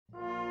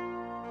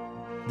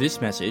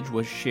This message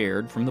was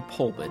shared from the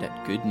pulpit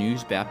at Good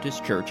News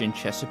Baptist Church in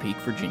Chesapeake,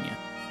 Virginia.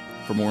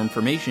 For more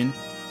information,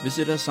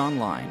 visit us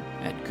online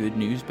at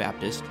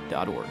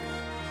goodnewsbaptist.org.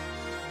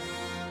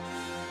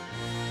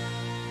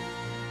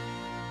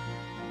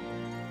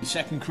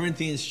 2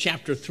 Corinthians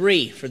chapter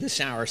 3 for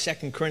this hour.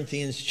 2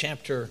 Corinthians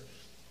chapter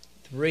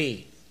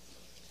 3.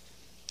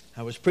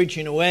 I was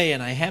preaching away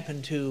and I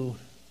happened to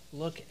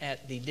look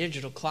at the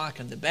digital clock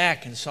in the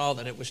back and saw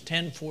that it was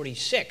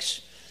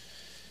 10:46.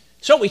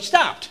 So we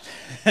stopped.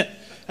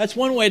 That's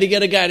one way to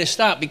get a guy to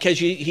stop,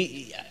 because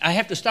I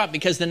have to stop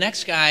because the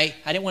next guy,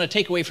 I didn't want to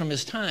take away from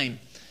his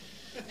time.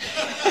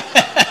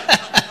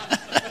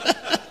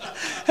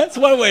 That's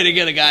one way to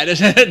get a guy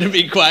to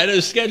be quiet,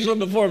 is schedule him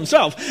before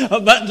himself.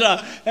 But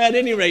at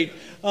any rate,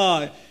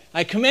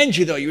 I commend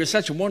you, though. You were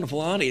such a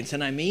wonderful audience,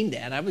 and I mean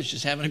that. I was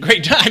just having a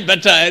great time.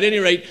 But at any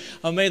rate,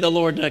 may the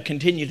Lord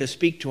continue to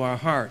speak to our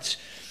hearts.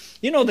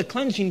 You know, the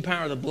cleansing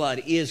power of the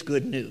blood is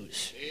good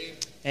news.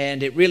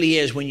 And it really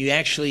is. When you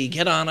actually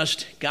get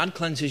honest, God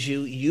cleanses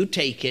you, you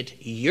take it,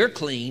 you're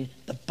clean.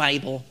 The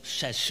Bible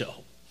says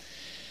so.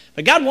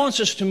 But God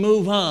wants us to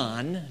move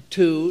on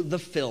to the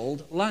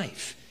filled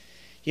life.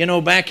 You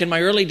know, back in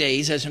my early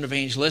days as an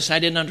evangelist, I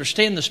didn't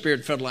understand the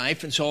Spirit-filled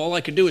life, and so all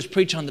I could do was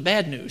preach on the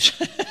bad news.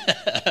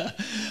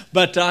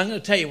 But I'm going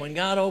to tell you, when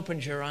God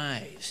opens your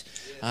eyes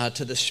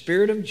to the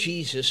Spirit of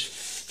Jesus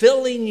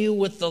filling you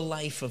with the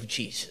life of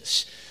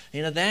Jesus,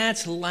 you know,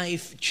 that's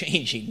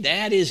life-changing.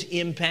 That is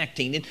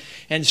impacting.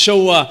 And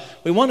so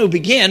we want to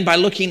begin by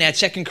looking at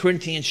 2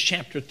 Corinthians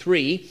chapter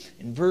 3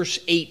 and verse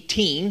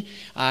 18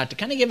 to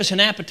kind of give us an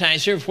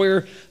appetizer of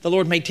where the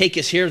Lord may take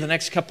us here the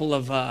next couple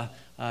of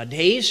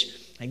days.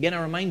 Again,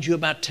 I remind you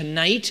about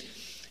tonight.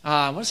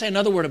 I want to say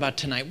another word about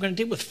tonight. We're going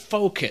to deal with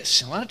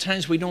focus. A lot of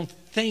times we don't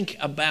think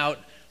about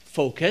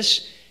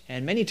focus,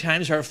 and many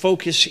times our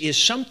focus is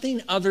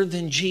something other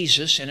than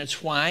Jesus, and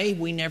it's why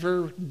we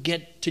never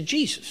get to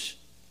Jesus.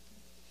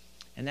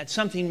 And that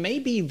something may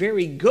be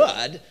very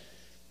good,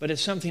 but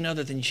it's something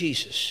other than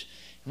Jesus.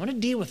 I want to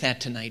deal with that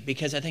tonight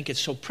because I think it's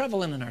so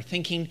prevalent in our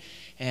thinking,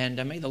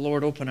 and may the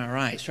Lord open our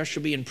eyes. So I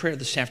shall be in prayer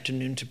this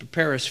afternoon to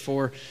prepare us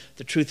for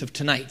the truth of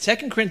tonight.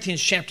 2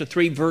 Corinthians chapter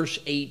 3, verse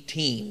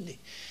 18. The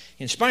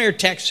inspired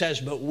text says,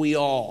 "But we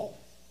all,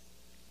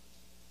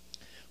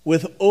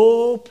 with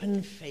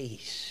open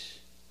face,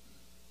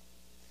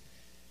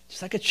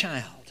 just like a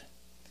child,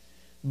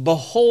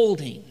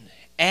 beholding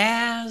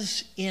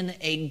as in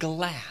a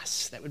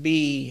glass," that would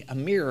be a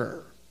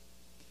mirror,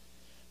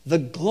 the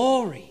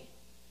glory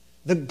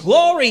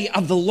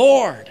of the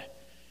Lord,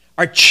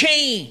 are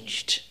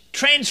changed,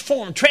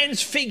 transformed,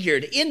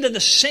 transfigured into the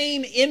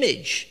same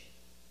image.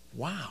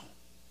 Wow.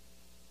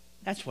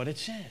 That's what it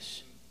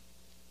says.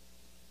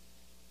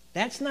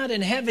 That's not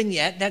in heaven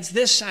yet. That's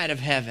this side of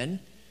heaven,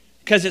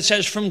 because it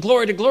says from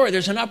glory to glory.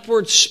 There's an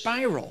upward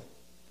spiral.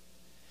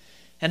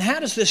 And how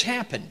does this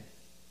happen?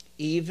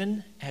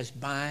 Even as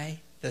by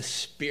the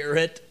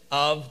Spirit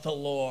of the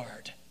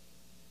Lord.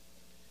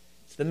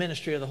 It's the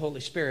ministry of the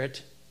Holy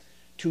Spirit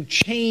to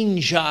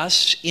change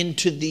us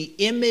into the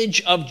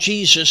image of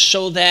Jesus,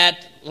 so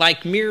that,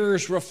 like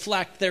mirrors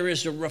reflect, there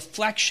is a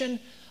reflection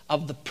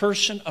of the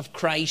person of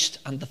Christ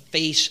on the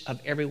face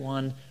of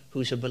everyone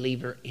who's a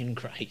believer in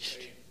Christ.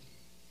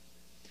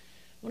 I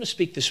want to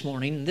speak this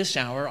morning, this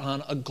hour,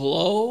 on a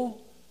glow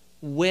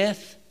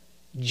with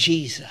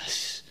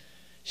Jesus.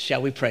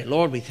 Shall we pray?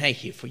 Lord, we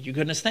thank you for your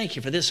goodness. Thank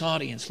you for this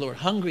audience, Lord.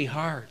 Hungry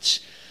hearts.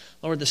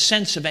 Lord, the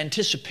sense of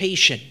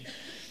anticipation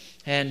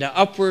and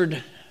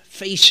upward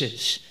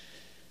faces.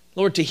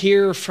 Lord, to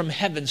hear from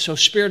heaven. So,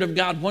 Spirit of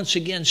God, once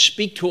again,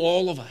 speak to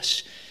all of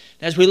us.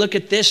 As we look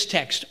at this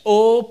text,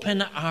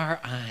 open our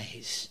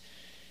eyes.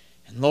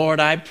 And Lord,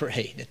 I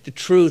pray that the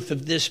truth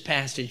of this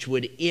passage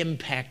would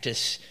impact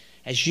us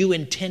as you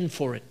intend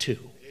for it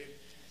to.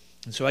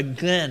 And so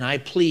again, I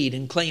plead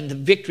and claim the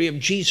victory of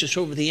Jesus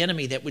over the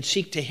enemy that would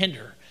seek to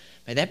hinder.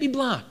 May that be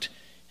blocked.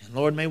 And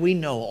Lord, may we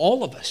know,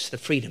 all of us, the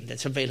freedom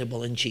that's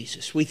available in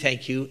Jesus. We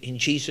thank you in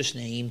Jesus'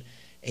 name.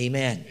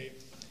 Amen.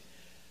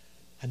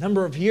 A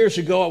number of years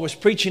ago, I was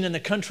preaching in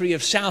the country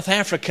of South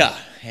Africa,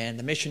 and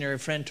the missionary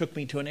friend took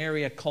me to an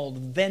area called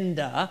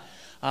Venda.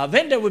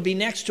 Venda would be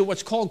next to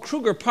what's called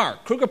Kruger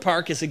Park. Kruger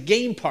Park is a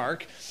game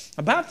park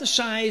about the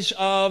size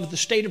of the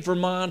state of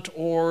Vermont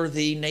or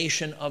the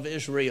nation of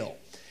Israel.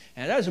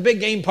 And that was a big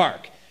game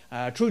park,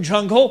 true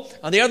jungle.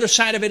 On the other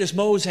side of it is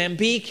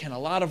Mozambique, and a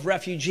lot of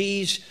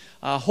refugees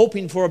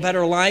hoping for a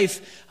better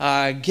life.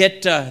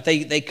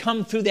 They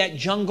come through that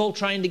jungle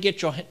trying to get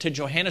to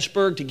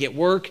Johannesburg to get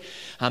work.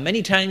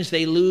 Many times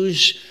they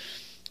lose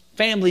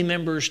family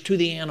members to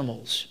the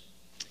animals.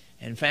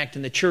 In fact,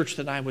 in the church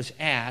that I was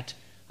at,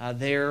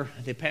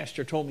 the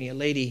pastor told me a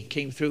lady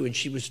came through and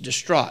she was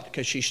distraught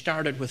because she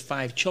started with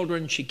 5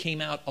 children. She came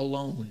out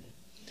alone.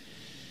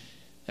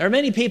 There are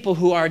many people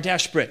who are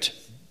desperate.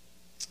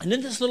 And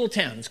in this little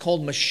town, it's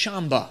called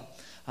Mashamba,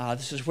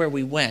 This is where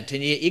we went,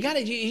 and you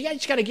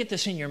just got to get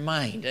this in your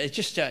mind. It's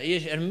just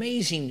it's an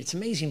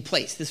amazing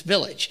place. This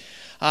village.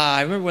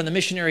 I remember when the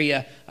missionary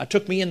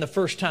took me in the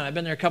first time. I've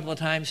been there a couple of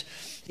times.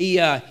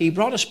 He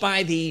brought us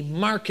by the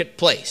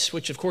marketplace,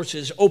 which of course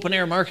is open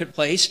air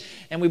marketplace,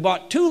 and we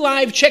bought 2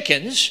 live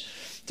chickens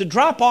to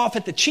drop off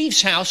at the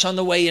chief's house on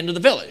the way into the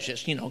village.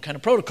 It's kind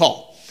of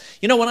protocol.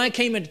 When I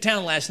came into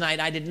town last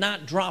night, I did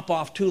not drop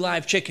off 2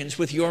 live chickens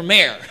with your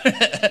mare.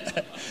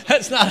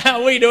 That's not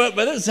how we do it,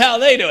 but this is how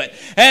they do it.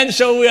 And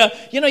so,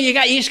 you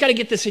just got to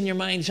get this in your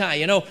mind's eye.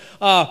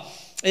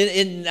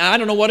 I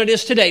don't know what it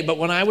is today, but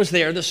when I was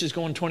there, this is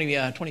going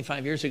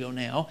 25 years ago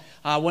now,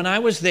 when I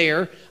was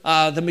there,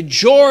 the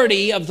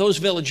majority of those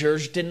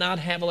villagers did not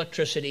have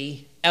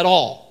electricity at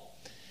all.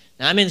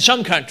 Now, I'm in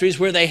some countries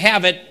where they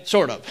have it,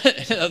 sort of.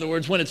 In other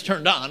words, when it's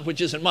turned on,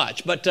 which isn't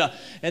much. But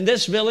in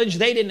this village,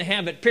 they didn't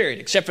have it, period,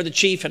 except for the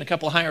chief and a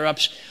couple of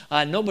higher-ups.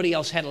 Nobody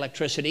else had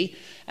electricity.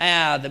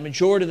 The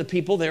majority of the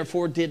people,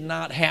 therefore, did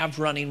not have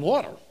running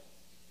water.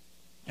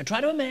 Now,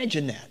 try to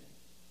imagine that.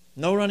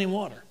 No running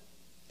water.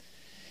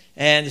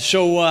 And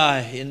so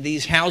in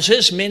these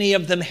houses, many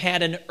of them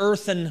had an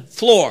earthen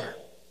floor,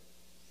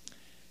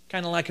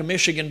 kind of like a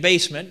Michigan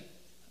basement.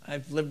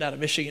 I've lived out of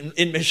Michigan,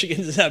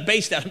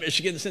 based out of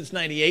Michigan since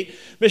 '98.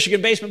 Michigan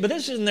basement, but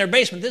this isn't their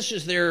basement. This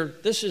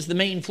is the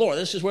main floor.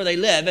 This is where they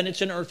live, and it's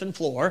an earthen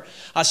floor.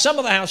 Some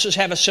of the houses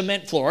have a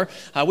cement floor.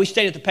 We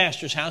stayed at the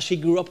pastor's house. He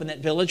grew up in that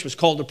village, was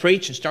called to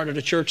preach, and started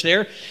a church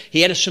there.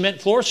 He had a cement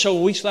floor, so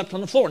we slept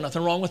on the floor.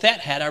 Nothing wrong with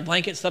that. Had our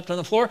blanket, slept on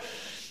the floor,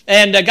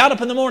 and got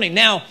up in the morning.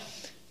 Now,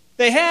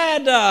 they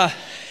had...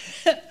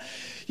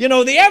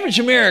 the average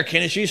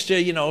American is used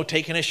to,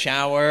 taking a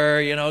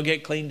shower,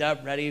 get cleaned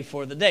up, ready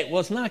for the day. Well,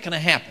 it's not going to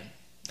happen.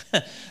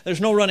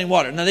 There's no running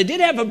water. Now, they did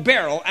have a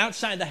barrel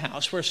outside the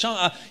house where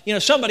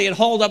somebody had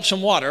hauled up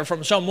some water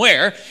from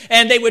somewhere,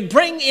 and they would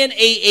bring in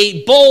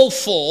a bowl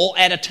full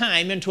at a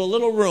time into a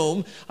little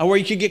room where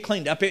you could get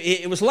cleaned up.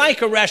 It was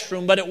like a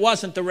restroom, but it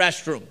wasn't the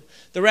restroom.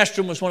 The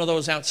restroom was one of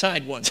those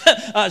outside ones.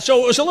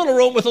 So it was a little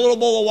room with a little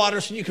bowl of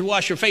water so you could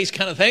wash your face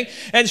kind of thing.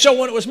 And so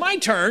when it was my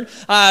turn,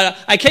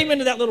 I came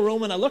into that little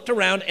room and I looked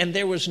around and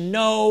there was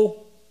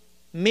no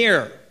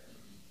mirror.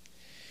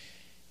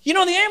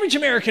 The average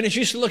American is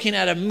used to looking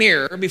at a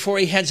mirror before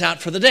he heads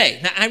out for the day.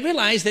 Now, I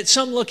realize that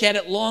some look at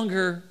it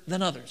longer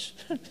than others.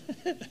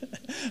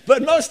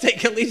 But most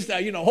take at least,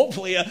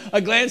 hopefully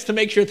a glance to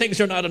make sure things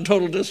are not in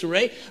total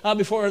disarray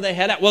before they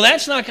head out. Well,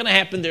 that's not going to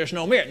happen. There's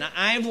no mirror. Now,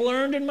 I've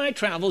learned in my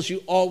travels,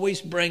 you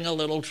always bring a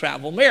little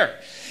travel mirror.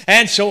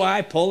 And so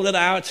I pulled it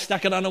out,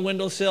 stuck it on a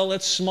windowsill.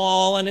 It's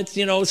small and it's,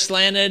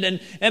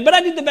 slanted. But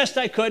I did the best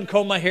I could,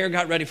 combed my hair,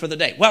 got ready for the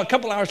day. Well, a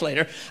couple hours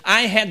later,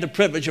 I had the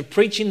privilege of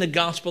preaching the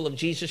gospel of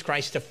Jesus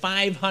Christ to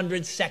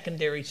 500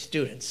 secondary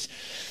students.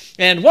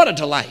 And what a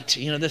delight,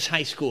 this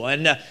high school.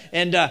 And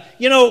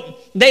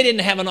they didn't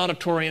have an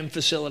auditorium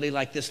facility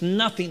like this,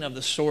 nothing of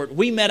the sort.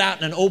 We met out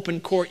in an open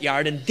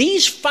courtyard, and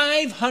these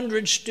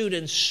 500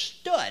 students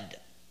stood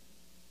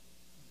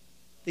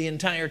the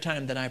entire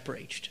time that I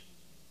preached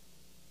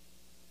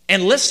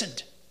and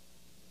listened.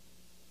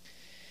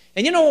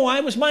 And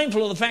I was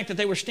mindful of the fact that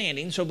they were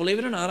standing, so believe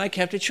it or not, I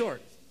kept it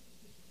short.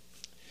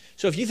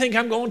 So if you think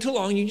I'm going too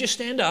long, you just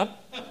stand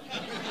up.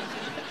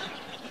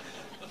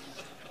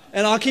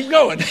 And I'll keep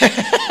going.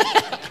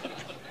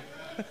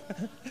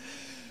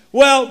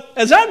 Well,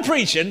 as I'm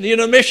preaching,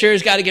 the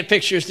missionary's got to get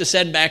pictures to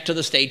send back to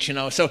the States,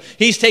 So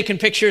he's taking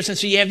pictures, and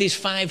so you have these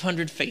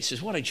 500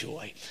 faces. What a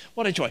joy.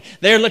 What a joy.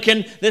 They're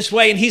looking this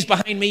way, and he's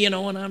behind me, and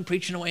I'm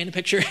preaching away in the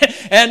picture.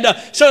 And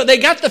so they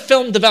got the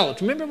film developed.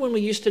 Remember when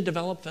we used to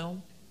develop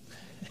film?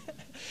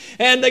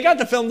 And they got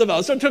the film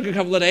developed, so it took a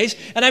couple of days.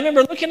 And I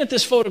remember looking at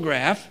this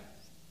photograph,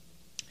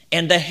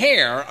 and the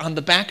hair on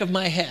the back of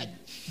my head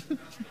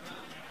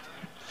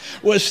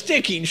was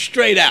sticking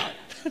straight out.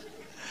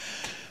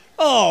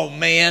 Oh,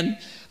 man.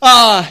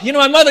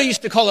 My mother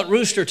used to call it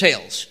rooster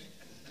tails.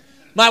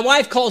 My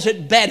wife calls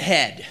it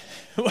bedhead.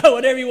 Well,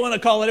 whatever you want to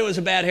call it, it was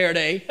a bad hair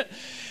day.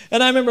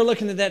 And I remember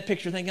looking at that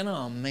picture thinking,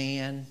 oh,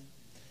 man,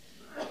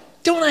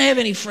 don't I have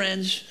any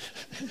friends?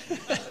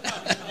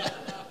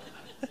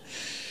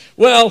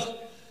 Well,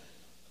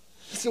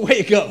 that's the way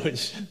it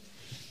goes. Have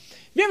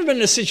you ever been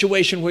in a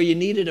situation where you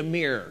needed a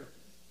mirror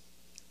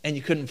and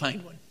you couldn't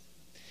find one?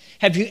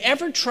 Have you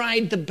ever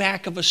tried the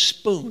back of a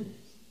spoon?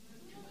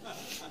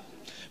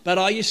 But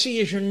all you see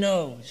is your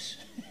nose.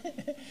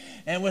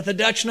 And with a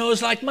Dutch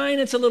nose like mine,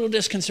 it's a little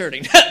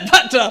disconcerting.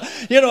 But,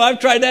 I've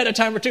tried that a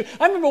time or two.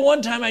 I remember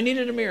one time I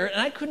needed a mirror,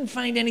 and I couldn't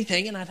find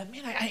anything. And I thought,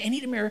 man, I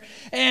need a mirror.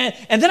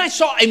 And then I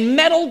saw a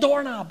metal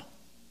doorknob.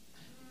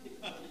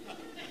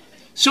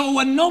 So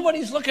when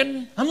nobody's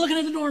looking, I'm looking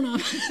at the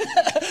doorknob,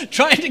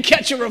 trying to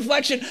catch a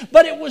reflection.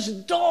 But it was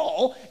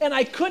dull, and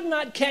I could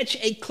not catch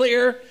a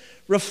clear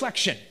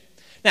reflection.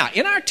 Now,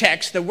 in our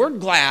text, the word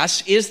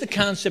glass is the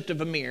concept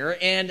of a mirror.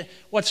 And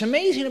what's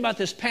amazing about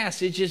this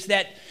passage is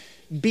that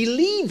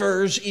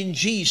believers in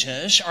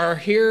Jesus are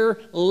here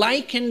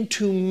likened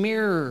to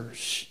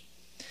mirrors.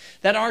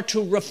 that are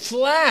to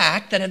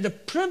reflect, that have the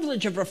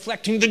privilege of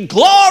reflecting the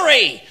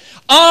glory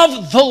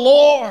of the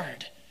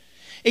Lord.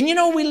 And you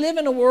know, we live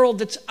in a world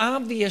that's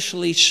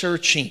obviously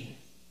searching.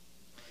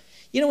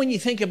 You know, when you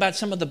think about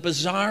some of the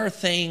bizarre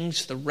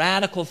things, the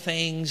radical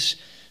things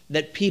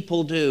that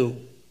people do,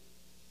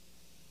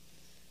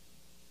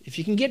 if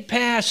you can get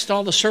past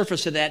all the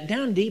surface of that,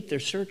 down deep they're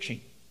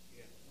searching.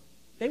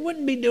 They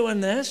wouldn't be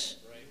doing this.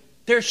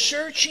 They're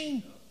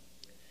searching.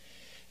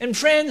 And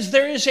friends,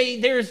 there's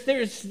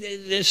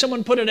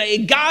someone put it,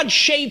 a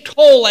God-shaped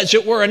hole, as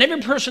it were, in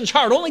every person's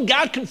heart. Only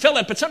God can fill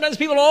it, but sometimes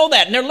people don't know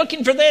that, and they're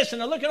looking for this,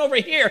 and they're looking over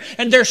here,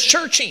 and they're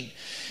searching.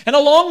 And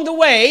along the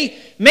way,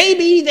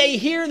 maybe they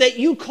hear that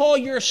you call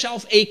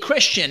yourself a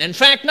Christian. In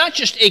fact, not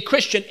just a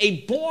Christian,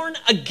 a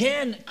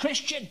born-again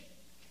Christian.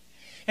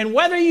 And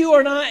whether you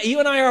and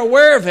I are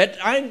aware of it,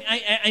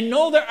 I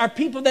know there are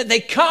people that they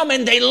come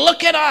and they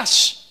look at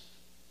us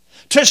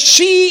to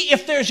see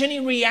if there's any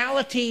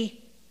reality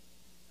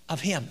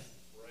of Him.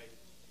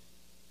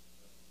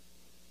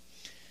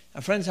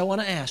 Now, friends, I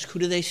want to ask, who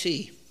do they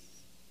see?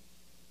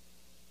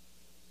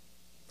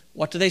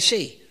 What do they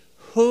see?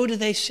 Who do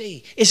they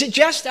see? Is it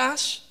just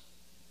us?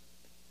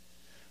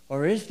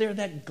 Or is there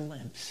that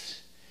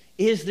glimpse?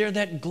 Is there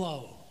that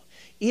glow?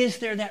 Is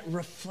there that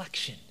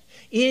reflection?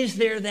 Is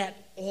there that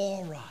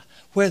aura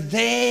where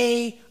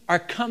they are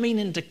coming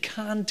into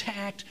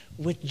contact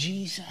with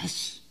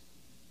Jesus?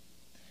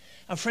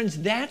 Now, friends,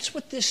 that's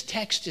what this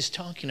text is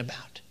talking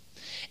about.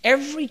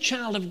 Every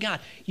child of God,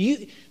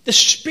 the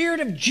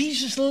Spirit of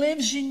Jesus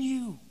lives in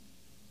you.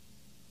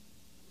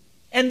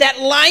 And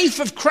that life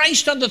of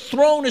Christ on the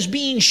throne is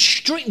being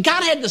streamed.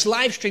 God had this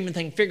live streaming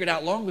thing figured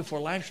out long before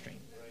live stream.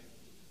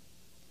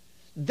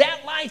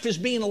 That life is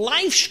being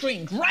live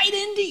streamed right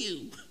into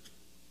you.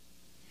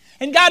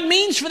 And God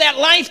means for that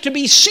life to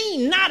be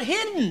seen, not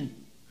hidden.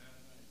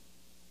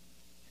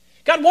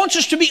 God wants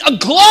us to be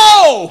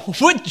aglow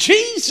with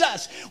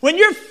Jesus. When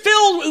you're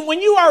filled,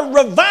 when you are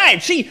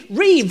revived. See,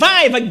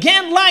 revive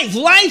again,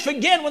 life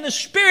again. When the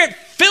Spirit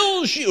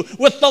fills you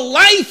with the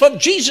life of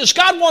Jesus,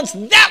 God wants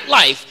that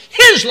life,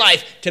 His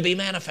life, to be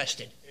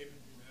manifested.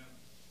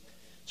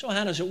 So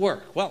how does it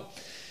work? Well,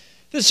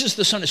 this is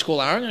the Sunday school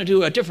hour. I'm going to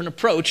do a different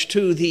approach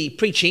to the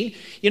preaching.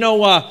 You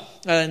know,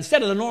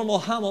 instead of the normal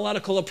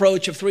homiletical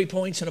approach of 3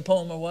 points in a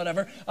poem or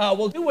whatever,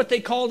 we'll do what they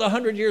called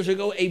 100 years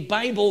ago a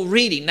Bible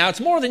reading. Now, it's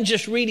more than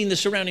just reading the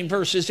surrounding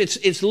verses.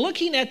 It's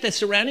looking at the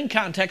surrounding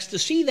context to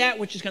see that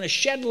which is going to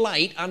shed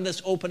light on this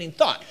opening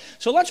thought.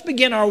 So let's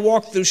begin our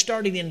walkthrough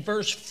starting in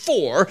verse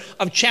 4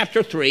 of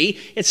chapter 3.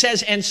 It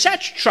says, "And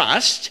such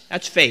trust,"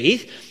 that's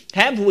faith,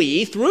 "have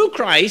we through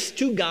Christ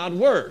to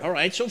Godward." All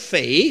right, so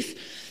faith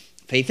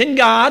in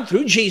God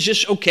through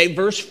Jesus. Okay,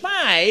 verse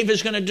 5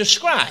 is going to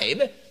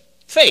describe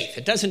faith.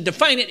 It doesn't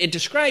define it, it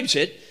describes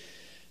it.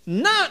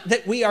 "Not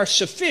that we are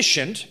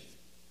sufficient,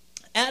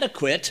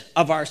 adequate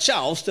of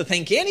ourselves to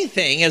think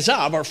anything is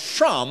of or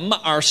from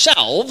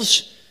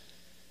ourselves,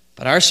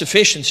 but our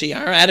sufficiency,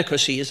 our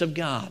adequacy is of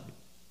God."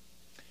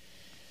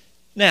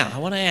 Now, I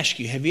want to ask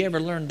you, have you ever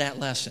learned that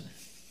lesson?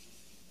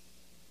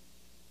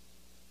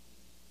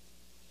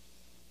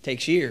 It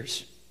takes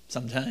years,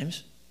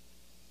 sometimes.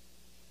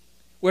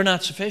 We're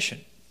not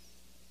sufficient.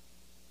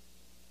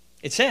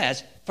 It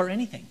says, for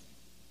anything.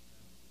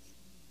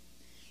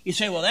 You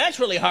say, well, that's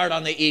really hard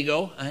on the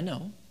ego. I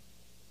know.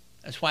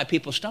 That's why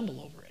people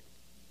stumble over it.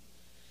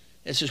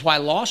 This is why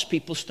lost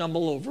people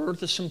stumble over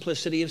the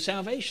simplicity of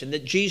salvation,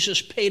 that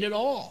Jesus paid it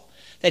all,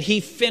 that He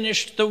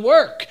finished the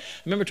work.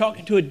 I remember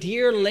talking to a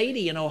dear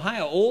lady in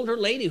Ohio, older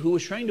lady who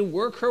was trying to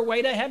work her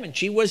way to heaven.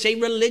 She was a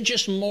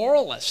religious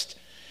moralist,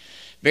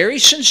 very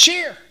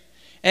sincere,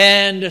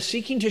 and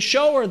seeking to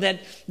show her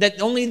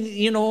that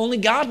only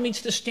God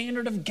meets the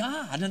standard of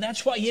God, and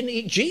that's why you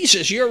need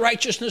Jesus. Your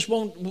righteousness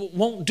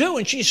won't do.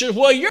 And she says,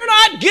 well, you're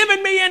not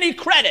giving me any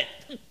credit.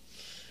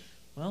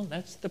 Well,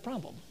 that's the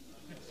problem.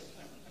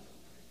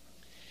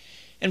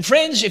 And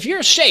friends, if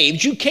you're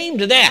saved, you came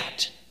to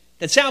that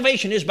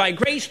salvation is by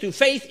grace through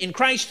faith in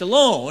Christ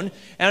alone.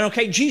 And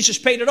okay, Jesus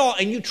paid it all,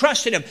 and you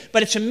trusted Him.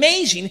 But it's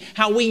amazing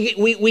how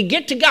we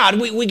get to God,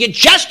 we get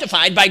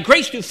justified by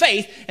grace through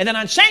faith, and then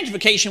on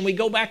sanctification we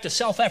go back to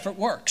self-effort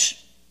works.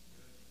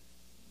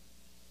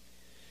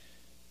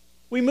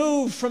 We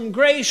move from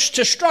grace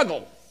to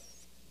struggle.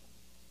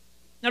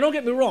 Now don't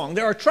get me wrong,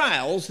 there are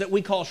trials that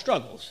we call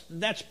struggles.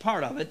 That's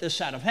part of it, this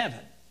side of heaven.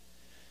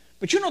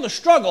 But you know, the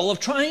struggle of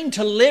trying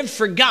to live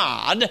for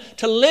God,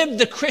 to live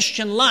the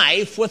Christian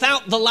life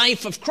without the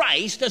life of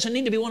Christ, doesn't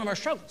need to be one of our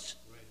struggles.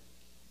 Right.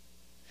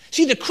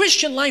 See, the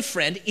Christian life,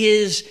 friend,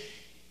 is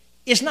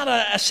not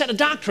a set of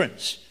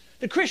doctrines.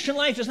 The Christian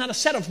life is not a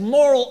set of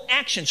moral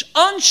actions.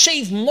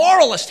 Unsaved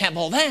moralists have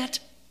all that.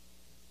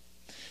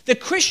 The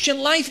Christian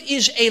life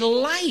is a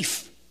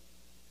life,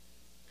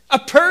 a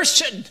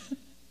person.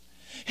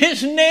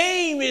 His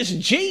name is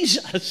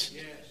Jesus.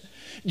 Yeah.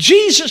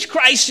 Jesus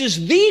Christ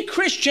is the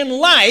Christian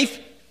life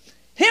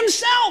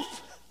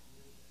Himself.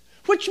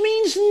 which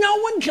means no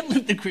one can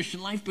live the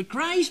Christian life but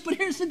Christ. But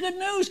here's the good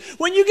news.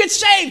 When you get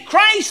saved,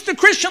 Christ, the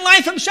Christian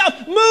life himself,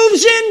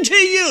 moves into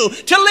you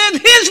to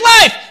live his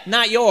life,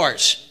 not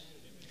yours.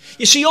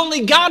 You see,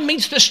 only God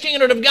meets the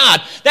standard of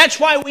God. That's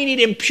why we need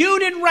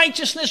imputed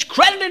righteousness,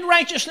 credited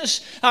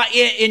righteousness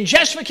in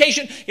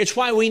justification. It's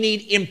why we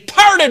need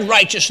imparted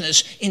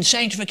righteousness in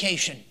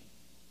sanctification.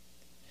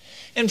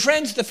 And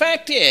friends, the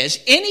fact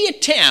is, any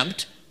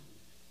attempt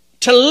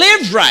to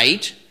live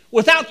right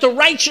without the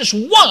righteous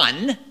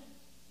one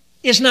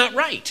is not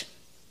right.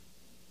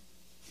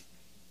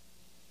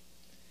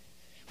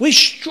 We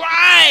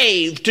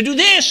strive to do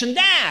this and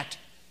that.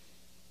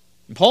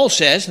 And Paul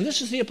says, and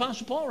this is the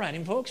Apostle Paul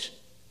writing, folks,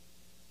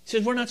 he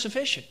says we're not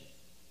sufficient.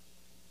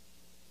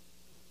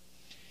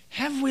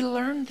 Have we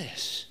learned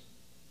this?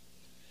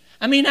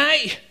 I mean,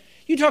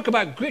 you talk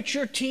about grit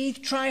your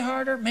teeth, try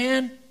harder,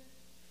 man.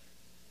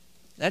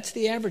 That's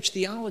the average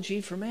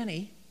theology for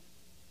many.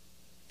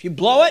 If you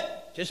blow it,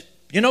 just,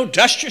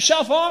 dust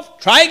yourself off,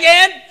 try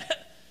again.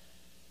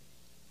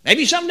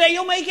 Maybe someday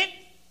you'll make it.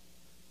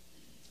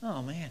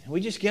 Oh, man,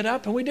 we just get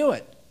up and we do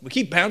it. We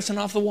keep bouncing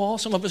off the wall.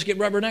 Some of us get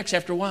rubbernecks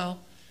after a while.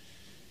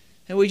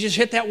 And we just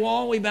hit that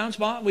wall, we bounce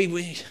back.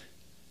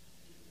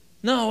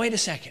 No, wait a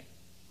second.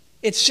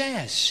 It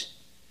says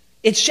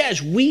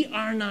we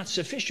are not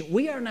sufficient.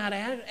 We are not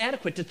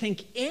adequate to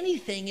think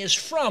anything is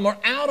from or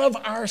out of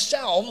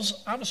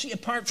ourselves, obviously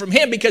apart from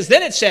him, because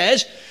then it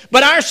says,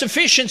 but our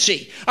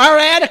sufficiency, our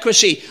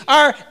adequacy,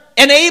 our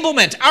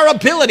enablement, our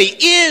ability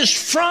is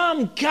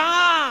from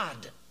God.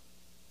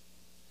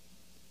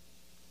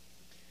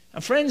 Now,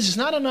 friends, it's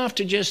not enough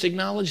to just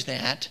acknowledge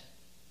that.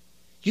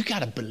 You got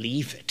to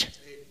believe it.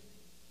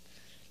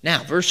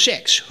 Now, verse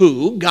 6,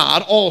 who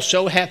God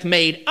also hath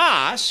made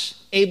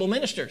us able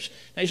ministers.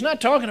 Now, he's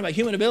not talking about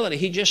human ability.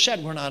 He just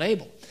said we're not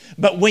able.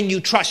 But when you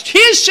trust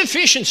his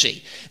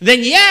sufficiency, then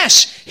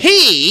yes,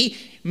 he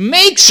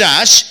makes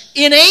us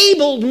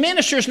enabled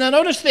ministers. Now,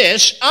 notice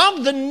this,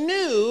 of the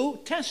New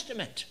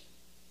Testament.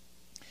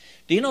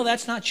 Do you know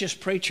that's not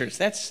just preachers?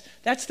 That's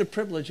the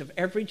privilege of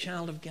every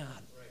child of God.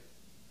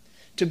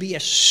 To be a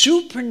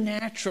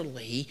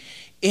supernaturally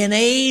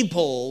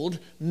enabled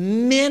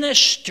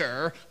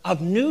minister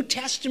of New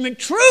Testament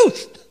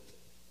truth.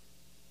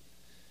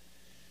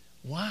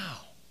 Wow.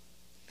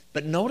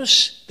 But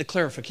notice the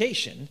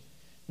clarification,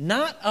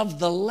 not of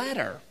the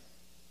letter.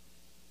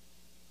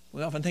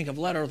 We often think of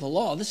letter of the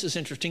law. This is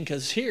interesting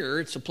because here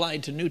it's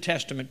applied to New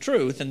Testament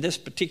truth in this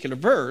particular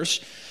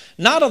verse.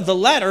 Not of the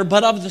letter,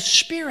 but of the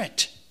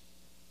Spirit.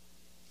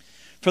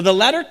 For the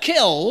letter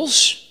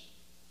kills.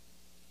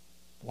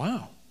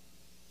 Wow.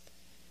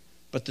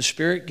 But the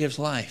Spirit gives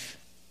life.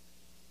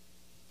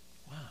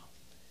 Wow.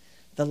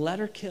 The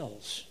letter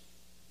kills.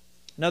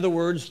 In other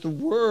words, the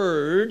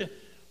Word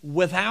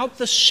without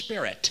the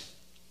Spirit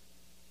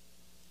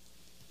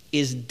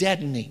is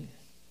deadening.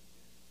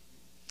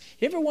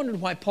 You ever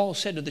wondered why Paul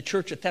said to the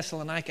church at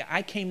Thessalonica,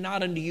 I came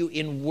not unto you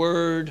in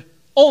word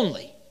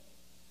only,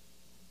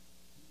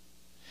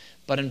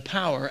 but in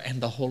power and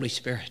the Holy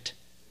Spirit?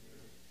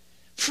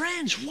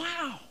 Friends,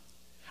 wow.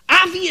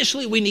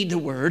 Obviously we need the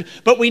Word,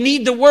 but we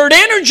need the Word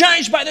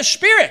energized by the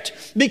Spirit,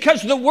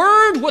 because the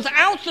Word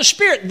without the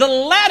Spirit, the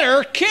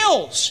letter,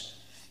 kills.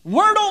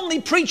 Word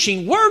only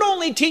preaching, word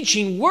only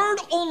teaching, word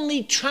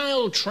only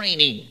child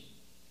training,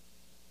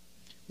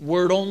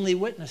 word only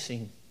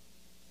witnessing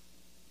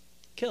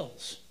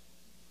kills.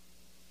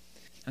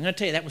 I'm going to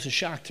tell you, that was a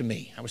shock to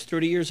me. I was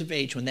 30 years of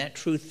age when that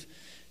truth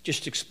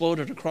just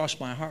exploded across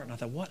my heart, and I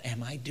thought, what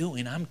am I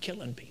doing? I'm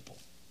killing people.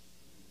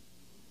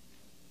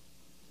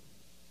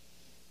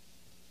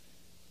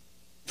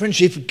 Friends,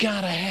 you've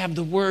got to have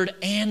the Word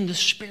and the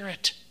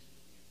Spirit.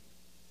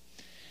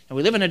 And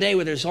we live in a day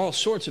where there's all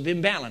sorts of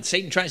imbalance.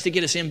 Satan tries to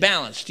get us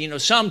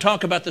imbalanced. Some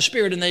talk about the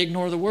Spirit and they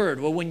ignore the Word.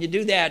 Well, when you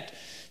do that,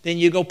 then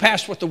you go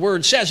past what the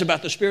Word says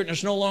about the Spirit, and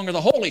it's no longer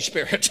the Holy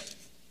Spirit.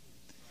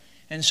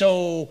 And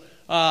so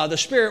the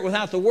Spirit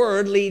without the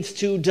Word leads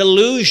to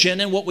delusion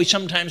and what we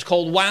sometimes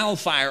call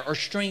wildfire or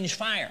strange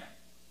fire.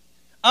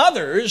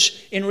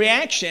 Others, in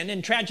reaction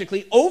and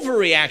tragically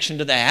overreaction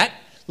to that,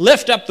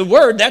 lift up the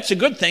Word, that's a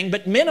good thing,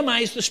 but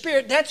minimize the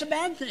Spirit, that's a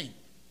bad thing.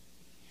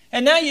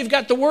 And now you've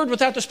got the Word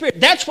without the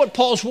Spirit. That's what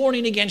Paul's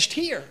warning against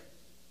here.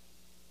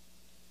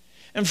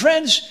 And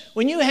friends,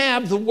 when you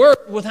have the Word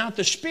without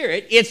the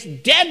Spirit, it's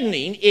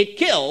deadening, it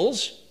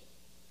kills,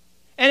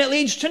 and it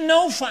leads to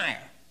no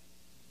fire.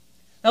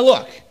 Now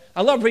look,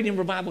 I love reading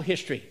revival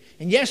history.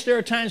 And yes, there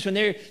are times when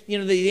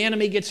the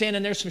enemy gets in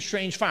and there's some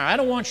strange fire. I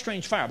don't want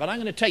strange fire, but I'm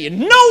going to tell you,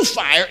 no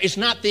fire is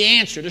not the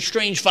answer to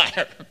strange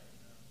fire.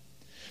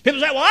 People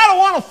say, well, I don't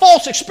want a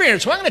false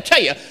experience. Well, I'm going to tell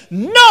you,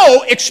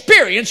 no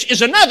experience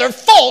is another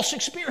false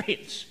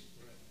experience.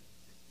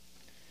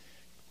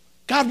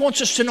 God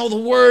wants us to know the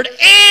Word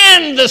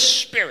and the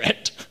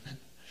Spirit.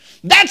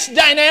 That's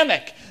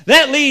dynamic.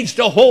 That leads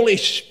to Holy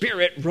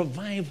Spirit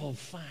revival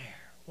fire.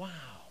 Wow.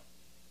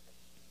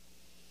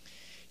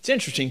 It's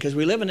interesting because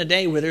we live in a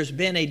day where there's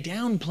been a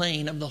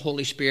downplaying of the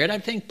Holy Spirit. I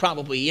think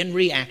probably in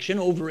reaction,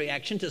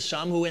 overreaction to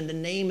some who in the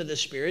name of the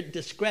Spirit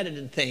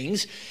discredited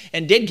things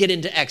and did get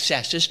into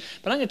excesses.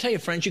 But I'm going to tell you,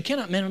 friends, you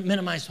cannot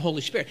minimize the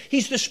Holy Spirit.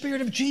 He's the Spirit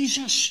of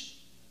Jesus.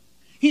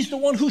 He's the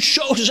one who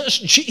shows us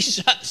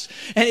Jesus.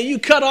 And you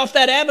cut off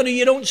that avenue,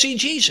 you don't see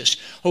Jesus.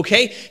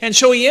 Okay? And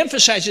so he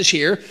emphasizes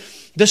here,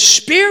 the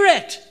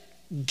Spirit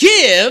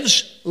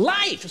gives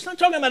life. It's not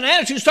talking about an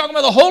attitude, it's talking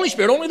about the Holy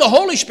Spirit. Only the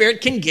Holy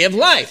Spirit can give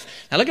life.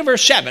 Now look at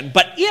verse 7.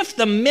 But if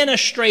the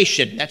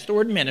ministration, that's the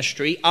word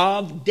ministry,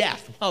 of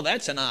death. Well,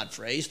 that's an odd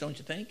phrase, don't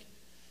you think?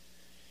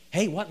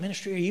 Hey, what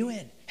ministry are you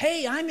in?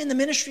 Hey, I'm in the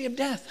ministry of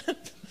death.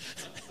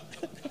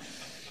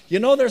 You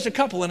know, there's a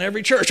couple in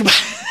every church.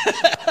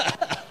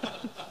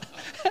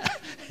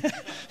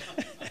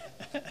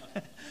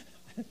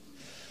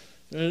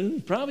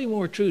 There's probably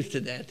more truth to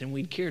that than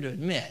we'd care to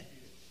admit.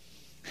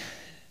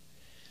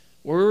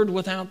 Word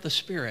without the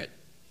Spirit.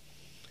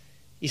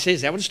 You say,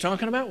 is that what it's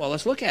talking about? Well,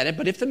 let's look at it.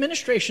 But if the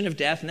ministration of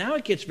death, now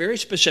it gets very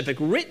specific,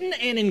 written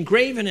and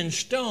engraven in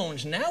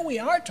stones, now we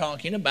are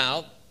talking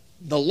about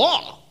the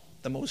law,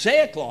 the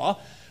Mosaic law,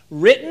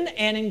 written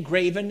and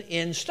engraven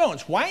in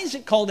stones. Why is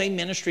it called a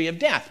ministry of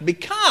death?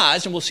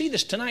 Because, and we'll see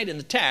this tonight in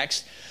the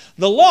text,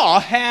 the law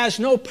has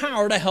no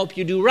power to help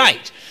you do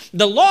right.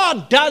 The law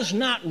does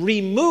not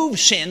remove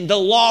sin. The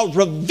law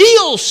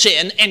reveals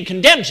sin and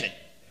condemns it.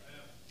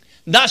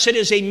 Thus, it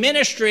is a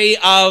ministry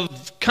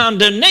of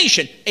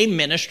condemnation, a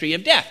ministry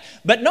of death.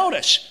 But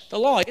notice, the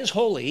law is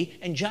holy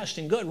and just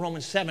and good,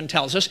 Romans 7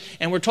 tells us,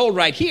 and we're told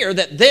right here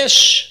that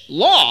this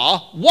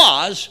law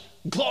was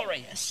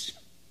glorious.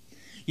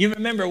 You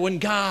remember when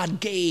God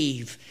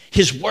gave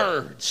His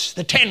words,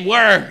 the 10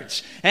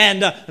 words,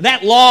 and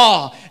that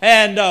law,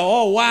 and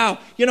oh wow,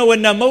 you know,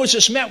 when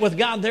Moses met with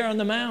God there on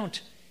the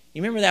mount,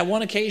 you remember that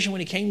one occasion when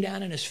he came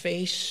down and his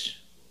face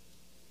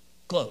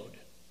glowed.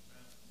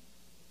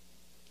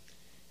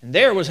 And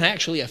there was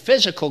actually a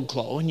physical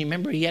glow, and you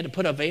remember he had to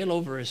put a veil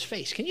over his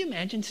face. Can you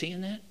imagine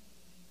seeing that?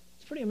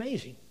 It's pretty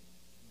amazing.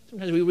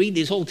 Sometimes we read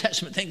these Old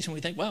Testament things and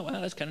we think, wow,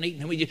 that's kind of neat,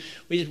 and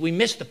we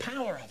miss the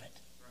power of it.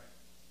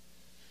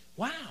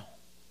 Wow.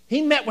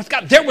 He met with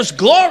God. There was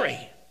glory.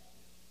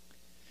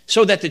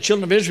 So that the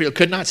children of Israel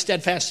could not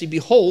steadfastly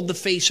behold the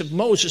face of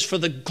Moses for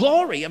the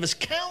glory of his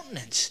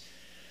countenance,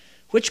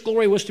 which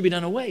glory was to be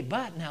done away.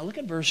 But now look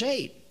at verse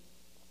 8.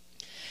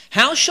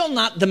 How shall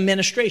not the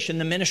ministration,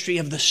 the ministry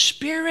of the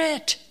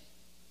Spirit,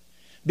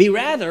 be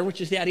rather,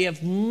 which is the idea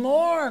of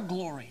more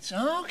glorious?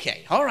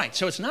 Okay, all right,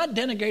 so it's not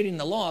denigrating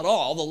the law at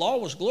all. The law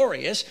was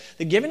glorious.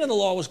 The giving of the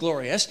law was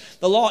glorious.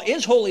 The law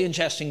is holy and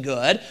just and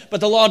good, but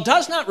the law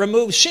does not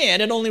remove sin.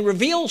 It only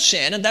reveals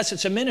sin, and thus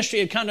it's a ministry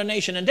of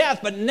condemnation and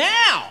death. But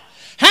now,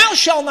 how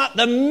shall not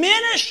the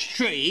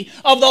ministry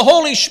of the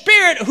Holy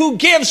Spirit who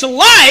gives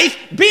life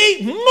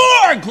be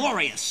more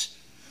glorious?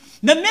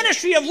 The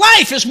ministry of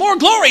life is more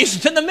glorious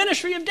than the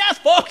ministry of death,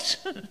 folks.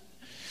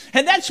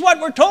 And that's what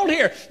we're told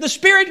here. The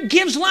Spirit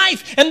gives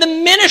life, and the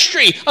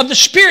ministry of the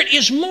Spirit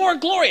is more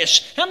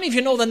glorious. How many of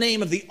you know the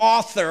name of the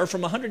author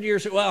from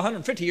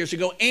 150 years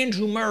ago,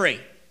 Andrew Murray?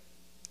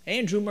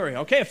 Andrew Murray.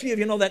 Okay, a few of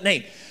you know that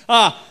name.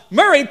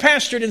 Murray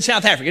pastored in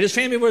South Africa. His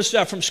family was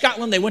from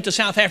Scotland. They went to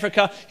South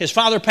Africa. His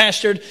father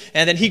pastored,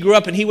 and then he grew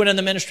up and he went in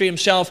the ministry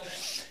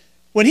himself.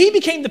 When he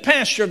became the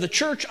pastor of the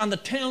church on the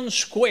town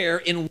square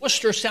in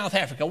Worcester, South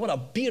Africa, what a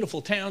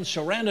beautiful town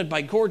surrounded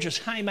by gorgeous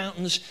high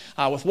mountains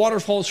with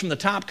waterfalls from the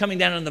top coming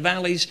down in the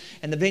valleys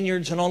and the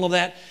vineyards and all of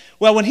that.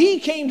 Well, when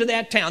he came to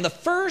that town, the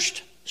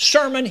first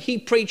sermon he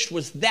preached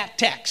was that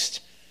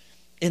text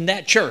in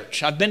that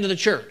church. I've been to the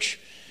church.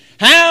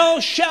 How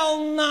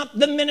shall not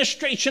the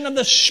ministration of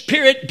the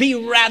Spirit be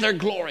rather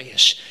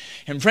glorious?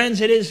 And friends,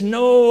 it is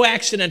no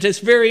accident.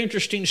 It's a very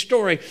interesting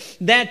story.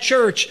 That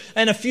church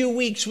in a few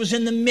weeks was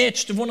in the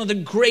midst of one of the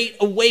great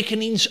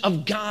awakenings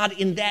of God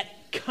in that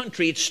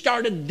country. It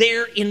started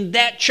there in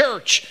that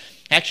church.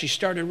 Actually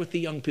started with the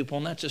young people,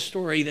 and that's a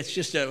story that's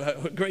just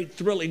a great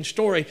thrilling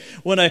story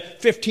when a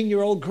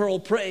 15-year-old girl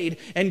prayed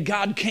and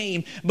God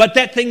came. But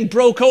that thing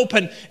broke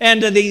open,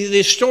 and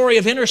the story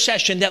of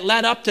intercession that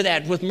led up to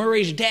that with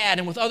Murray's dad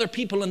and with other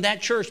people in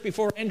that church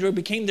before Andrew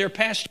became their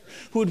pastor,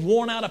 who had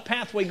worn out a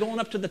pathway going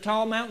up to the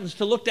tall mountains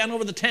to look down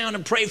over the town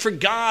and pray for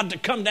God to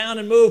come down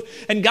and move.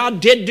 And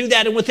God did do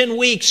that, and within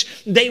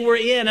weeks they were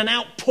in an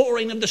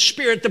outpouring of the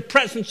Spirit. The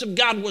presence of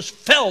God was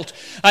felt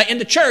in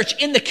the church,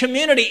 in the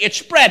community. It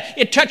spread.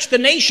 It touched the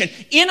nation.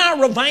 In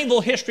our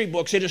revival history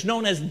books, it is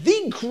known as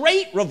the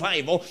Great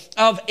Revival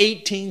of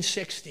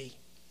 1860.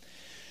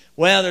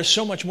 Well, there's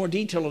so much more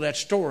detail to that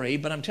story,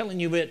 but I'm telling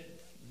you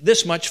it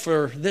this much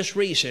for this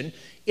reason.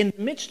 In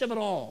the midst of it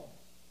all,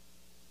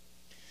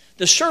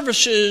 the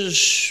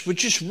services would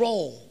just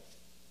roll.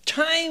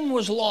 Time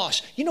was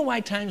lost. You know why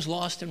time's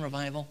lost in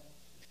revival?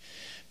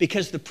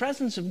 Because the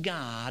presence of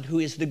God, who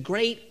is the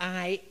great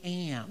I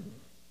am,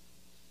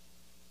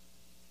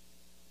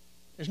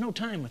 there's no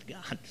time with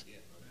God.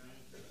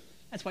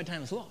 That's why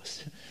time is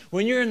lost.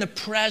 When you're in the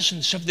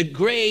presence of the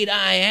great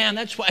I am,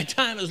 that's why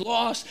time is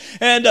lost.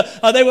 And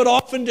they would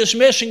often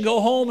dismiss and go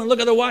home and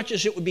look at their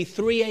watches. It would be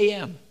 3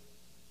 a.m.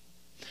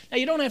 Now,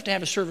 you don't have to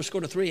have a service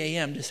go to 3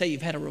 a.m. to say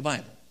you've had a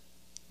revival.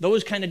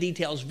 Those kind of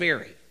details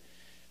vary.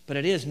 But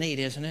it is neat,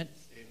 isn't it?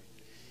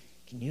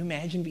 Can you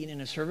imagine being in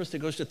a service that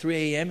goes to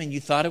 3 a.m. and you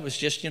thought it was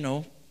just,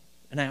 an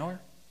hour?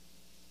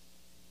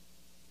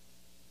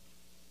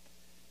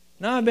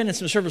 Now, I've been in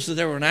some services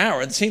that were an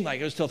hour. It seemed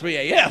like it was till 3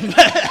 a.m.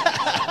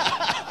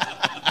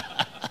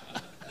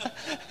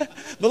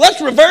 But let's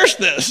reverse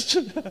this.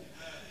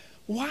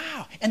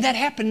 Wow. And that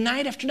happened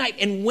night after night.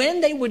 And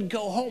when they would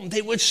go home,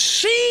 they would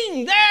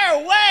sing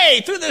their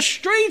way through the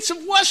streets of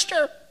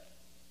Worcester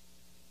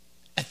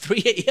at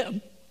 3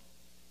 a.m.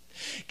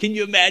 Can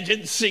you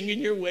imagine singing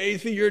your way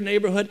through your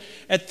neighborhood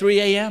at 3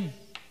 a.m.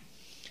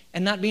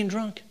 and not being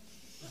drunk?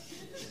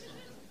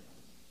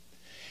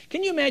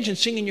 Can you imagine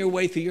singing your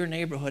way through your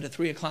neighborhood at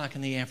 3 o'clock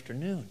in the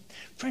afternoon?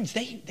 Friends,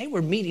 they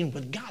were meeting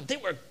with God. They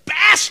were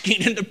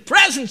basking in the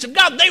presence of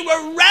God. They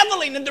were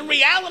reveling in the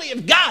reality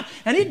of God.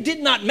 And it did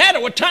not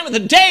matter what time of the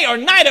day or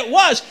night it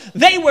was.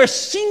 They were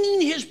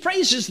singing His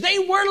praises. They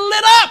were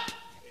lit up.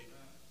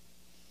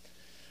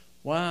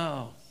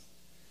 Wow.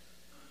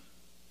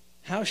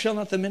 How shall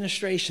not the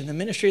ministry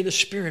of the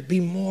Spirit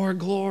be more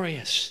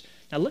glorious?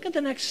 Now look at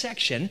the next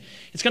section.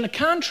 It's going to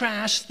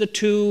contrast the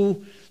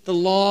two, the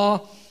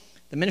law,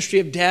 the ministry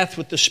of death,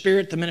 with the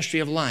Spirit, the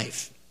ministry of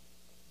life.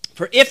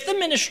 For if the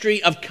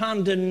ministry of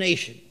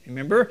condemnation,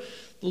 remember,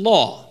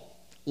 law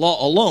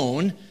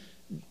alone,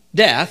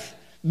 death,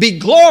 be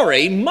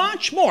glory,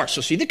 much more.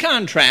 So see the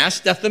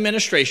contrast, death, the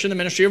ministry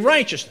of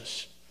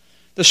righteousness.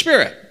 The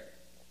Spirit,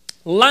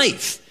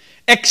 life,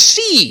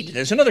 exceed,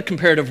 there's another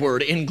comparative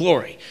word, in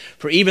glory.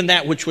 For even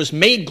that which was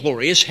made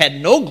glorious had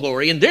no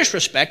glory in this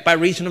respect by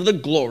reason of the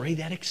glory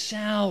that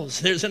excels.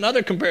 There's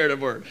another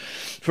comparative word.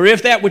 For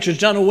if that which was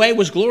done away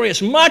was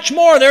glorious, much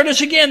more, there it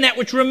is again, that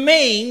which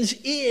remains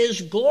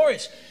is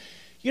glorious.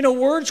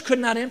 Words could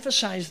not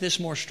emphasize this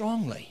more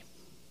strongly.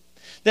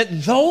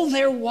 That though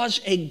there was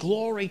a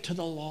glory to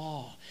the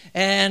law,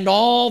 and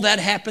all that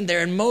happened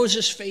there, and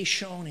Moses' face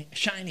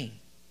shining,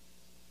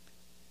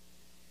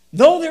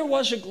 though there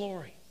was a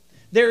glory,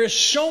 there is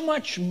so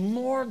much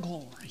more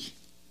glory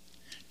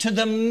to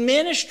the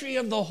ministry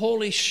of the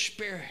Holy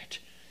Spirit,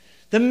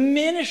 the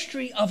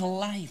ministry of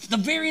life, the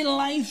very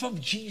life of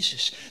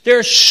Jesus.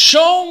 There's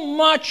so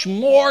much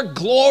more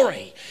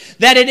glory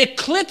that it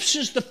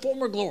eclipses the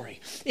former glory.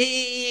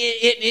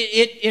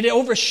 It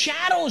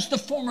overshadows the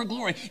former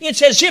glory.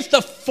 It's as if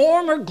the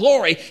former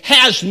glory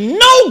has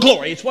no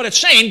glory. It's what it's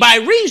saying, by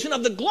reason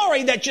of the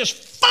glory that just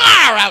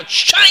far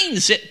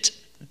outshines it.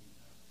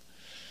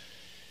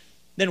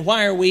 Then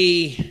why are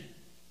we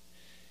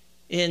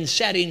in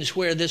settings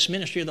where this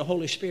ministry of the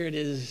Holy Spirit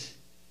is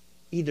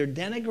either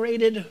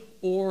denigrated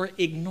or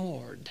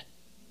ignored?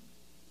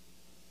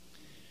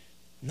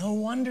 No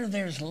wonder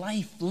there's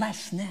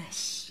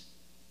lifelessness.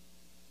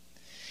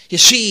 You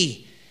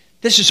see,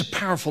 this is a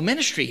powerful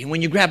ministry, and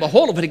when you grab a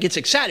hold of it, it gets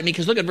exciting,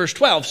 because look at verse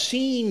 12.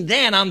 Seeing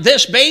then on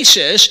this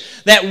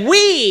basis that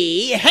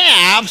we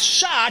have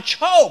such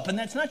hope. And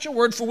that's not your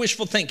word for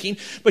wishful thinking,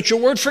 but your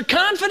word for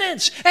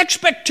confidence,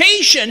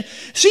 expectation.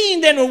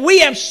 Seeing then we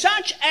have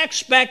such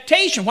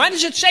expectation. Why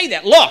does it say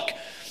that? Look,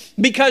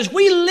 because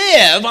we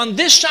live on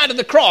this side of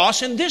the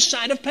cross and this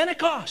side of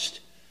Pentecost.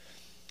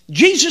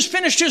 Jesus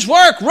finished His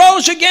work,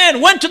 rose again,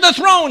 went to the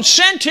throne,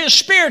 sent His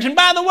Spirit. And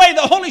by the way,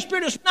 the Holy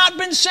Spirit has not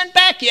been sent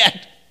back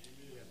yet.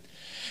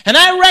 And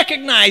I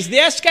recognize the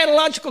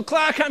eschatological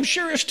clock, I'm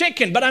sure, is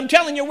ticking. But I'm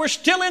telling you, we're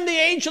still in the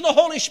age of the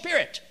Holy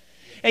Spirit.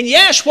 And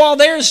yes, while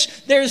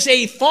there's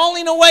a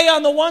falling away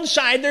on the one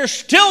side, there's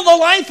still the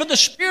life of the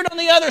Spirit on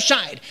the other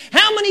side.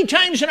 How many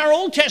times in our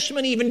Old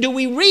Testament even do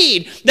we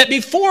read that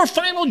before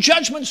final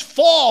judgments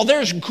fall,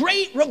 there's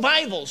great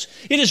revivals?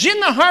 It is in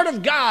the heart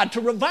of God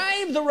to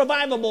revive the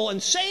revivable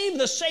and save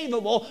the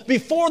savable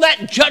before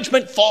that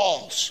judgment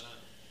falls.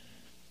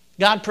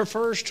 God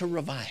prefers to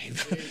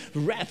revive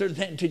rather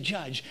than to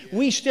judge.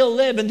 We still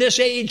live in this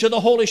age of the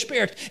Holy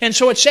Spirit. And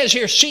so it says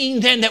here,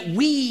 seeing then that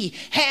we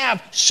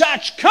have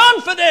such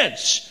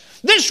confidence.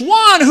 This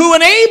one who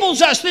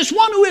enables us, this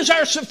one who is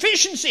our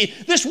sufficiency,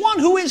 this one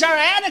who is our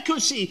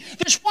adequacy,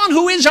 this one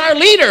who is our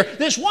leader,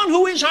 this one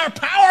who is our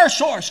power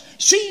source.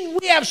 Seeing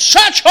we have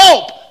such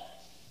hope,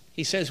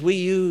 he says we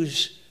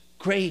use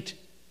great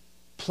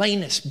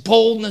plainness,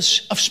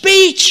 boldness of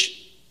speech.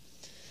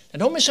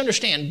 Now don't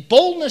misunderstand,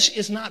 boldness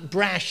is not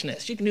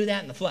brashness. You can do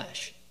that in the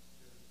flesh.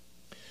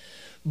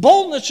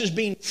 Boldness is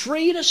being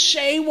free to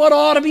say what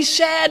ought to be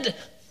said.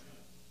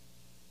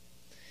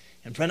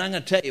 And friend, I'm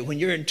going to tell you, when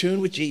you're in tune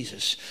with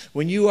Jesus,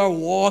 when you are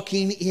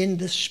walking in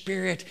the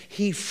Spirit,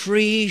 He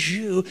frees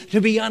you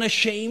to be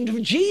unashamed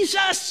of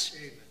Jesus.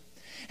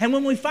 And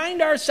when we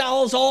find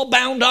ourselves all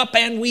bound up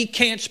and we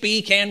can't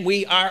speak and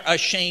we are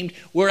ashamed,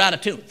 we're out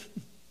of tune.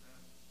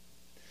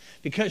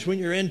 Because when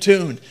you're in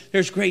tune,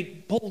 there's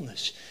great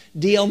boldness.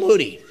 D.L.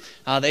 Moody,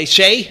 they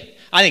say,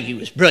 I think he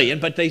was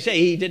brilliant, but they say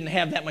he didn't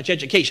have that much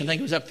education. I think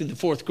it was up through the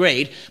 4th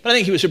grade. But I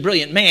think he was a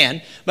brilliant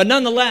man. But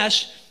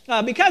nonetheless,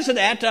 because of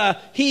that,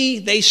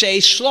 they say,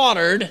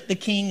 slaughtered the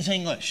king's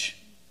English.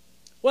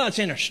 Well, it's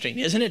interesting,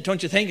 isn't it?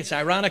 Don't you think it's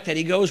ironic that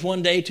he goes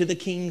one day to the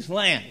king's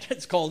land?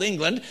 It's called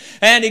England.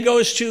 And he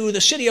goes to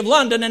the city of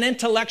London, an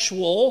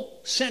intellectual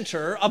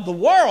center of the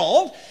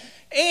world.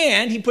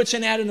 And he puts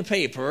an ad in the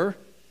paper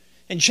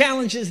and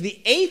challenges the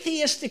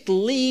Atheistic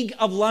League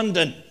of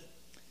London.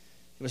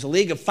 It was a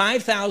league of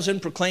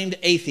 5,000 proclaimed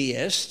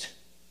atheists,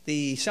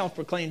 the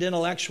self-proclaimed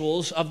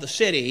intellectuals of the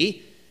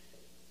city.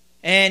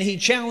 And he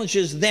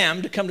challenges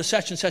them to come to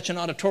such and such an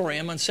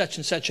auditorium on such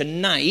and such a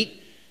night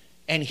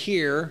and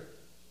hear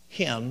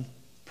him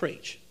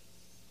preach.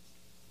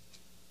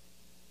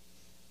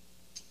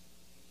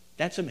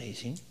 That's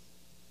amazing.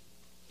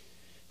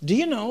 Do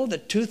you know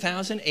that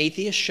 2,000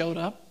 atheists showed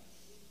up?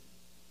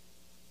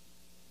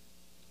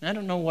 I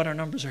don't know what our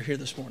numbers are here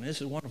this morning. This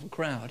is a wonderful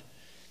crowd.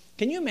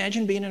 Can you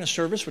imagine being in a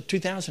service with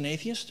 2,000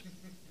 atheists?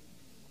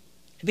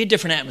 It'd be a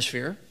different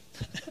atmosphere.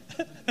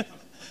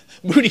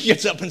 Moody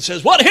gets up and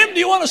says, "What hymn do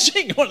you want to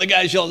sing?" One of the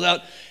guys yells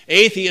out,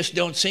 "Atheists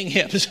don't sing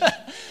hymns."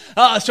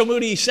 So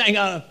Moody sang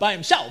by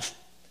himself.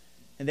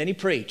 And then he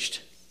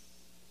preached.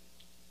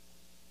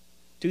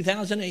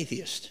 2,000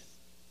 atheists.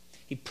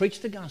 He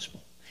preached the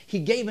gospel. He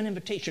gave an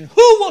invitation.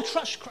 Who will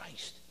trust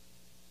Christ?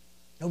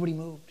 Nobody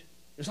moved.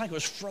 It was like it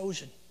was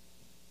frozen.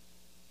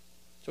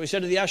 So he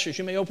said to the ushers,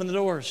 "You may open the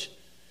doors."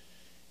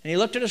 And he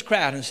looked at his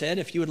crowd and said,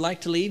 "If you would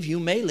like to leave, you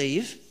may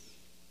leave."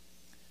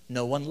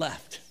 No one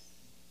left.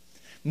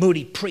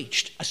 Moody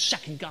preached a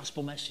second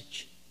gospel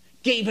message.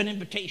 Gave an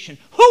invitation.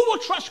 Who will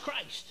trust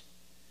Christ?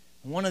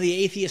 And one of the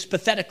atheists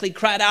pathetically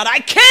cried out, "I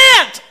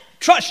can't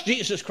trust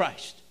Jesus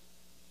Christ."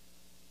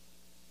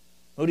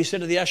 Moody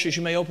said to the ushers,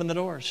 "You may open the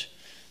doors.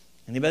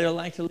 Anybody would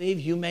like to leave,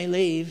 you may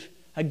leave."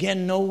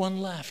 Again, no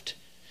one left.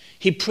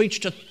 He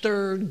preached a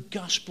third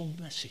gospel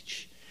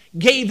message.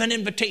 Gave an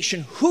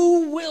invitation.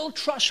 Who will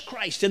trust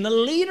Christ? And the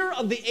leader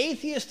of the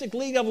Atheistic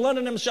League of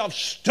London himself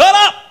stood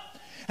up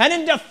and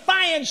in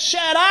defiance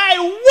said, "I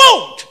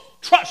won't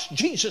trust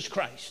Jesus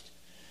Christ."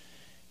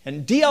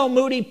 And D.L.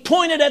 Moody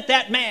pointed at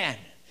that man.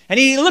 And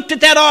he looked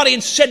at that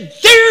audience and said,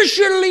 "There's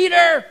your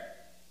leader.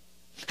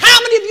 How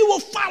many of you will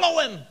follow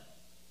him?"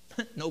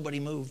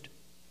 Nobody moved.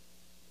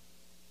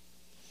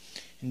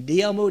 And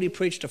D.L. Moody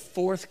preached a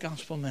fourth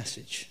gospel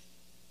message.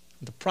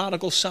 The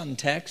prodigal son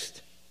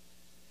text.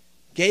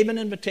 Gave an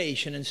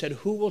invitation and said,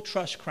 "Who will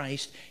trust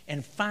Christ?"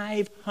 And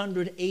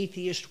 500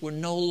 atheists were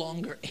no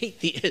longer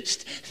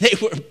atheists. They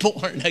were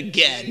born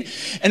again.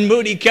 And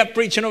Moody kept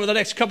preaching over the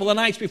next couple of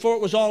nights before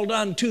it was all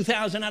done.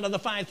 2,000 out of the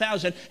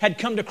 5,000 had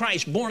come to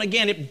Christ, born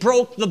again. It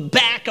broke the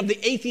back of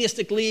the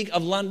Atheistic League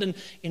of London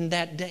in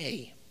that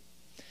day.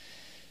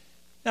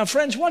 Now,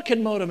 friends, what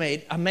can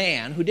motivate a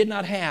man who did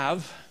not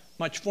have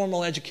much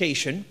formal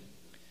education,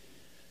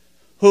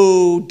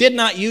 who did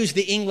not use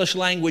the English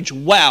language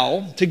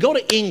well, to go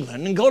to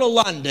England and go to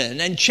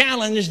London and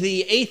challenge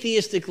the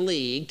Atheistic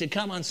League to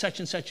come on such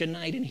and such a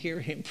night and hear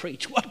him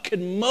preach? What could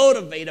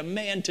motivate a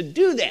man to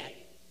do that?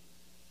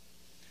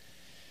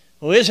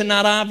 Well, is it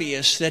not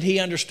obvious that he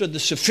understood the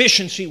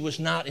sufficiency was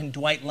not in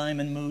Dwight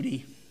Lyman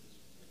Moody?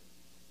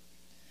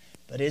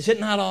 But is it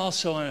not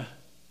also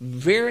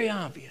very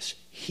obvious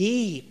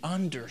he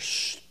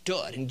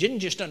understood, and didn't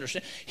just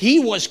understand, he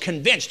was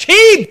convinced,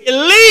 he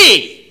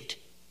believed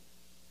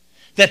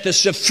that the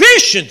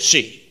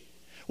sufficiency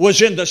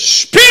was in the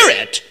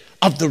Spirit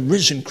of the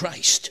risen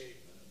Christ.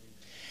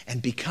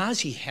 And because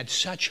he had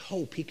such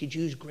hope, he could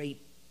use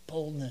great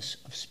boldness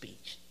of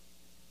speech.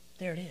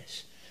 There it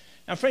is.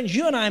 Now, friends,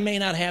 you and I may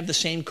not have the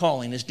same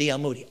calling as D.L.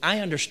 Moody. I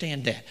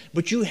understand that.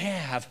 But you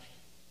have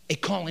a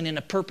calling and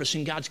a purpose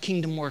in God's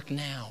kingdom work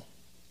now.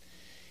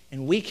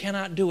 And we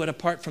cannot do it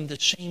apart from the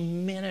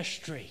same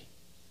ministry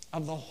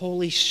of the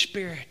Holy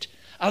Spirit.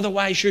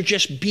 Otherwise, you're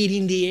just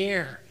beating the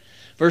air.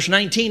 Verse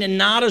 19, "And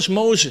not as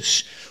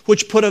Moses,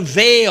 which put a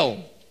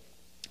veil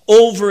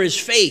over his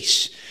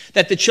face,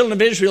 that the children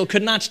of Israel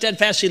could not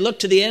steadfastly look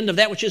to the end of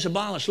that which is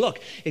abolished."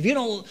 Look, if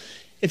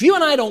you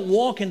and I don't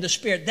walk in the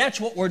Spirit,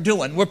 that's what we're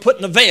doing. We're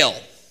putting a veil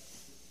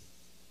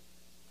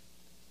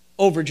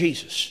over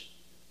Jesus.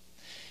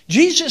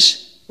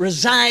 Jesus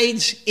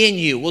resides in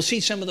you. We'll see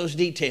some of those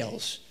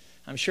details,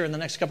 I'm sure, in the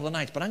next couple of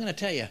nights. But I'm going to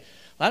tell you,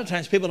 a lot of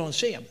times people don't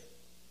see him.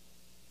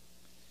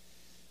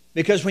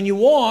 Because when you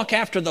walk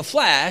after the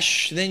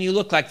flesh, then you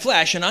look like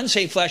flesh, and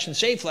unsaved flesh and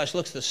saved flesh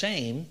looks the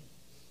same.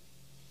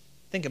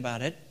 Think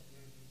about it.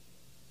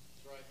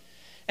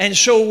 And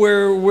so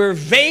we're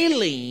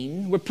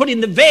veiling, we're putting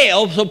the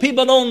veil so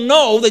people don't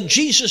know that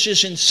Jesus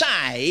is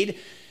inside.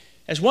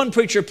 As one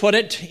preacher put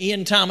it,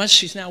 Ian Thomas,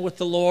 he's now with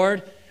the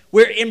Lord,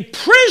 we're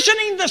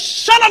imprisoning the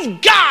Son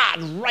of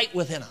God right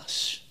within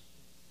us.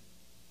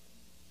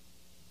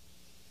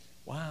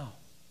 Wow.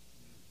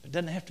 It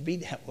doesn't have to be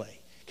that way.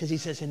 Because he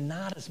says, and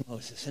not as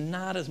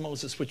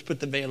Moses, which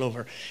put the veil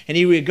over. And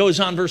he goes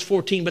on, verse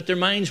 14, "But their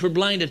minds were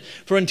blinded,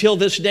 for until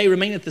this day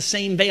remaineth the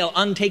same veil,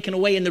 untaken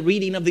away in the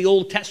reading of the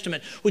Old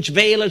Testament, which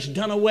veil is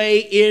done away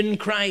in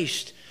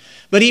Christ.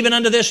 But even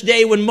unto this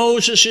day, when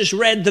Moses is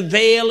read, the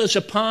veil is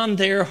upon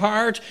their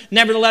heart.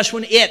 Nevertheless,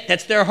 when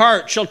that's their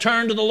heart, shall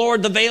turn to the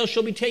Lord, the veil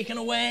shall be taken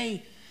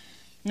away.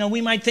 Now,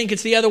 we might think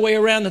it's the other way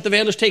around, that the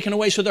veil is taken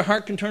away so their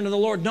heart can turn to the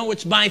Lord. No,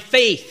 it's by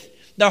faith.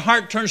 Their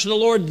heart turns to the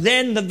Lord,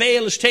 then the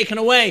veil is taken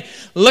away.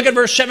 Look at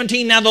verse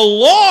 17. Now, the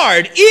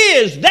Lord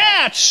is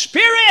that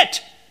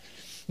Spirit.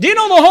 Do you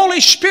know the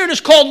Holy Spirit is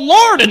called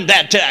Lord in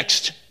that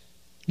text?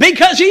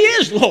 Because He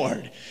is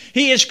Lord.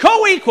 He is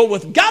co-equal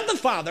with God the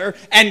Father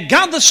and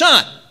God the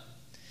Son.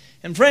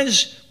 And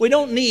friends, we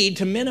don't need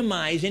to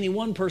minimize any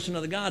one person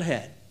of the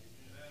Godhead.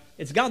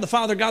 It's God the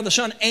Father, God the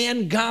Son,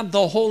 and God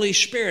the Holy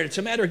Spirit. It's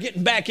a matter of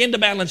getting back into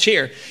balance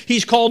here.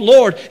 He's called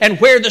Lord, and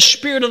where the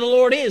Spirit of the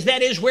Lord is,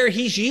 that is where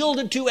He's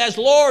yielded to as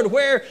Lord.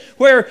 Where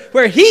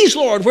He's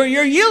Lord, where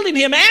you're yielding to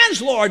Him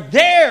as Lord,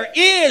 there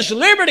is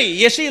liberty.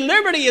 You see,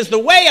 liberty is the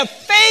way of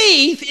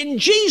faith in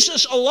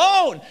Jesus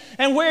alone.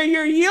 And where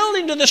you're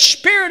yielding to the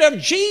Spirit of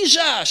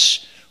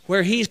Jesus,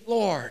 where He's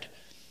Lord,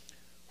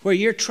 where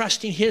you're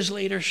trusting His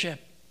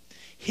leadership,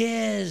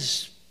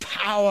 His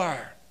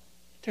power,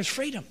 there's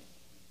freedom.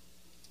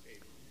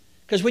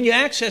 Because when you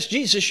access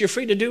Jesus, you're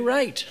free to do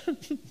right.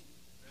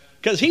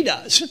 Because He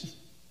does.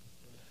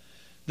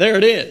 There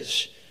it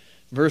is.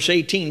 Verse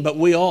 18, but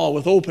we all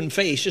with open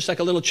face, just like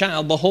a little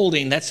child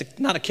beholding. That's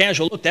not a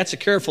casual look, that's a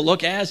careful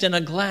look as in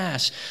a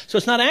glass. So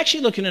it's not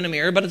actually looking in a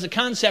mirror, but it's a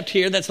concept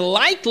here that's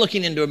like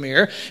looking into a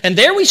mirror. And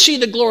there we see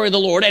the glory of the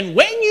Lord. And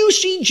when you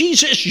see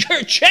Jesus,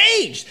 you're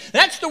changed.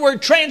 That's the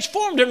word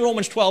transformed in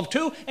Romans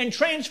 12:2 and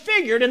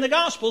transfigured in the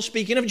gospel,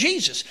 speaking of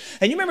Jesus.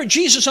 And you remember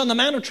Jesus on the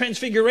Mount of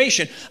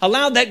Transfiguration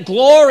allowed that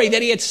glory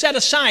that He had set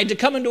aside to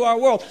come into our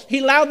world. He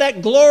allowed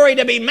that glory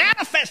to be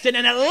manifested,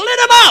 and it lit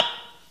Him up.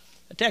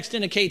 The text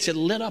indicates it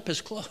lit up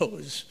His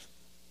clothes.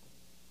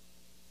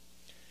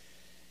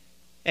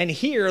 And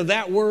here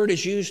that word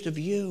is used of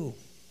you.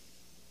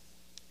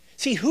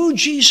 See, who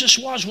Jesus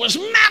was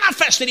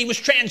manifested. He was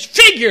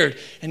transfigured.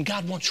 And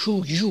God wants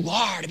who you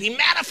are to be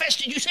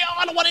manifested. You say, oh,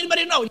 I don't want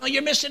anybody to know. No,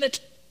 you're missing it.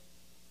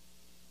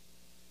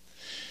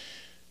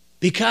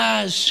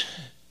 Because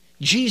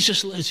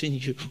Jesus lives in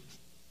you.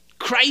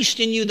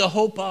 Christ in you, the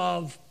hope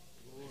of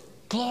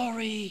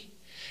glory.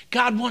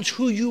 God wants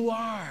who you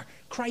are,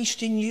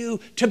 Christ in you,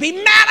 to be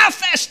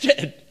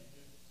manifested.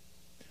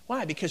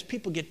 Why? Because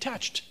people get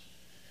touched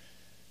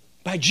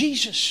by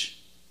Jesus.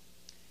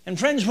 And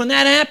friends, when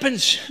that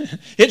happens,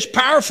 it's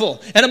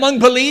powerful. And among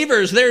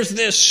believers, there's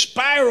this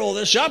spiral,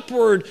 this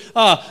upward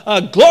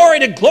glory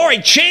to glory,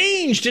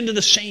 changed into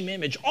the same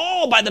image,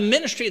 all by the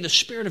ministry of the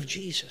Spirit of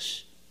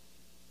Jesus.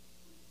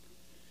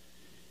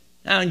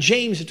 Now in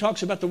James, it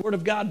talks about the Word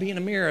of God being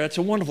a mirror. That's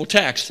a wonderful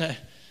text.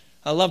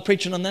 I love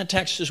preaching on that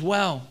text as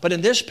well. But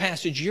in this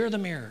passage, you're the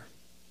mirror.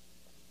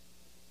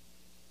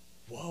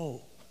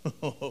 Whoa.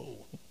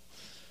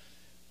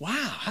 Wow,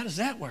 how does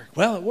that work?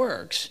 Well, it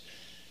works.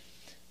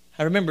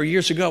 I remember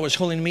years ago I was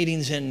holding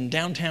meetings in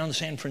downtown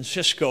San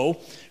Francisco.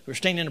 We were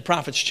staying in the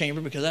prophet's chamber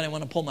because I didn't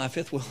want to pull my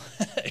fifth wheel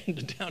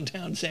into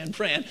downtown San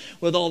Fran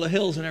with all the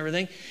hills and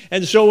everything.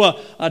 And so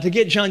to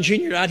get John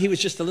Jr. out, he was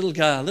just a little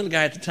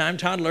guy at the time,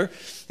 toddler.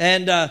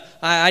 And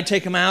I'd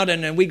take him out,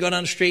 and we'd go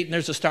down the street, and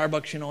there's a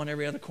Starbucks, on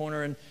every other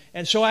corner.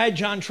 And so I had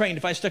John trained.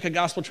 If I stuck a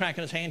gospel tract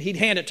in his hand, he'd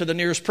hand it to the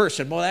nearest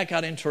person. Boy, that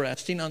got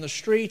interesting on the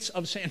streets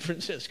of San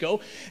Francisco.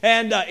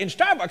 And in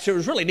Starbucks, it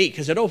was really neat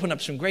because it opened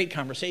up some great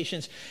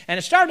conversations. And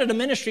it started a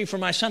ministry for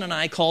my son and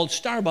I called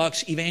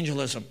Starbucks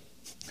Evangelism.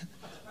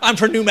 I'm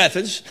for new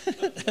methods.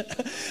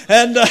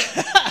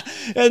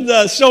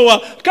 So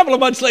a couple of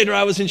months later,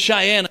 I was in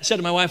Cheyenne. I said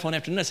to my wife one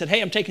afternoon, I said,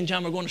 hey, I'm taking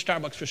John. We're going to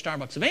Starbucks for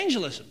Starbucks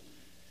Evangelism.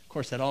 Of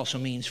course, that also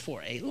means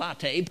for a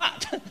latte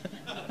pot.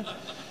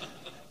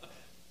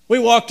 We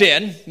walked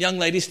in, young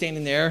lady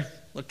standing there,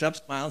 looked up,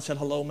 smiled, and said,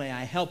 hello, may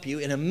I help you?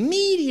 And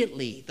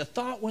immediately, the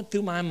thought went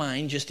through my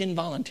mind, just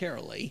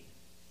involuntarily,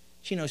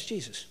 she knows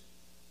Jesus.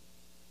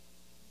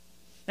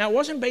 Now, it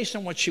wasn't based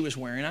on what she was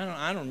wearing.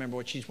 I don't remember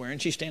what she's wearing.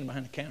 She's standing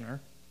behind the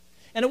counter.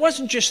 And it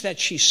wasn't just that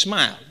she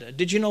smiled.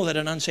 Did you know that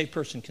an unsaved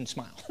person can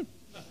smile?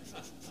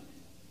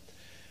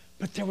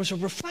 But there was a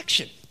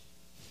reflection.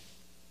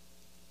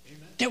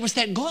 Amen. There was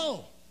that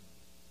glow.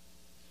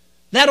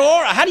 That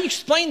aura. How do you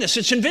explain this?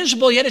 It's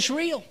invisible, yet it's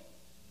real.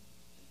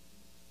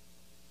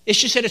 It's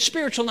just that it's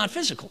spiritual, not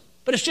physical.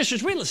 But it's just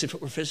as real as if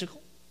it were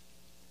physical.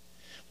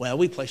 Well,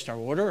 we placed our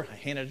order. I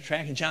handed a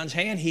tract in John's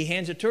hand. He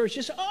hands it to her.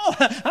 She said, oh,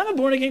 I'm a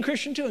born-again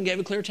Christian too, and gave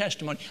a clear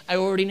testimony. I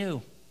already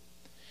knew.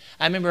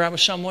 I remember I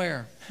was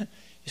somewhere.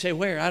 You say,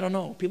 where? I don't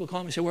know. People call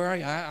me and say, where are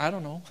you? I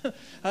don't know.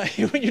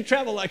 When you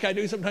travel like I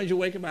do, sometimes you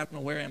wake up, I don't know,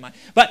 where am I?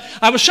 But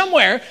I was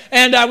somewhere,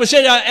 and I was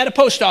at a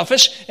post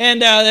office,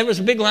 and there was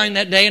a big line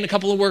that day and a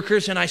couple of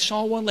workers, and I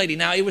saw one lady.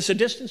 Now, it was a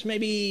distance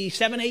maybe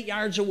 7-8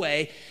 yards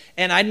away,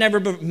 and I'd never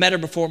met her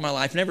before in my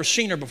life, never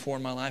seen her before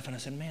in my life, and I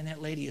said, man,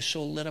 that lady is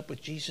so lit up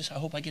with Jesus, I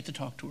hope I get to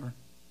talk to her.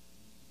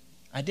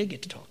 I did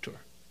get to talk to her.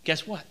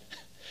 Guess what?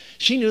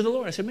 She knew the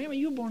Lord. I said, ma'am, are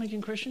you a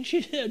born-again Christian?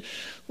 She said,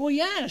 well,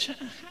 yes.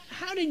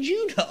 How did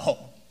you know?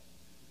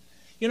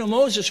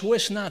 Moses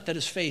wist not that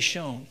his face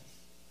shone.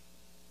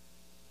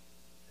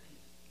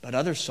 but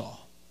others saw.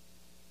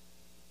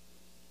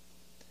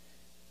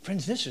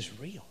 Friends, this is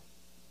real.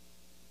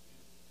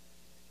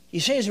 You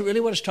say, is it really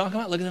what it's talking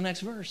about? Look at the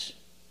next verse.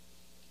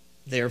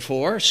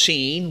 Therefore,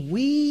 seeing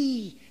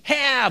we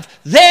have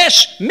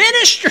this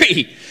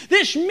ministry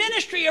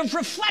of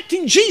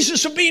reflecting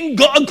Jesus, of being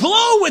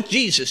aglow with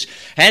Jesus.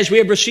 As we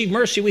have received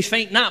mercy, we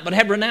faint not, but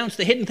have renounced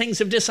the hidden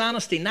things of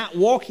dishonesty, not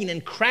walking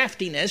in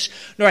craftiness,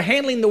 nor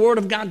handling the word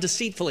of God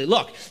deceitfully.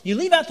 Look, you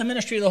leave out the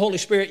ministry of the Holy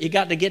Spirit, you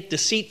got to get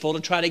deceitful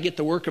to try to get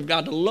the work of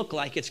God to look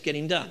like it's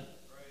getting done.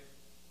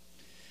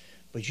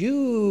 But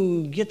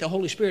you get the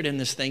Holy Spirit in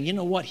this thing, you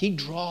know what? He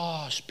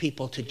draws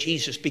people to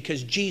Jesus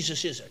because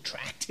Jesus is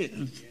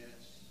attractive.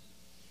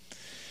 Yes.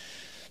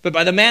 But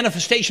by the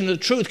manifestation of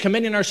the truth,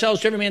 commending ourselves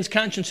to every man's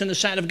conscience in the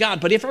sight of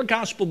God. But if our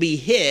gospel be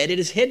hid, it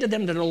is hid to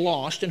them that are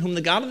lost, in whom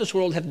the God of this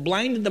world hath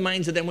blinded the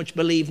minds of them which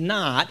believe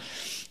not,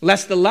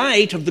 lest the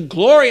light of the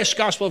glorious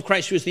gospel of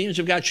Christ, who is the image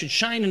of God, should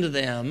shine into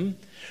them.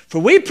 For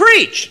we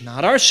preach,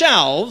 not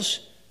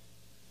ourselves,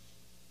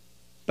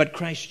 but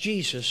Christ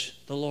Jesus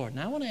the Lord.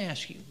 Now I want to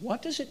ask you,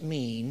 what does it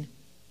mean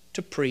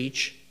to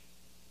preach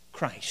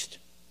Christ?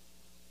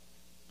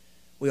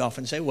 We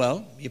often say,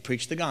 well, you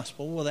preach the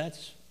gospel. Well,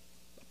 that's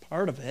a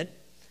part of it.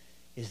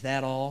 Is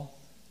that all?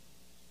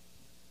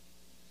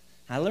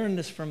 I learned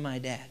this from my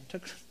dad.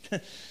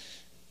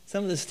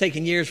 Some of this has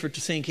taken years for it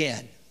to sink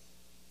in.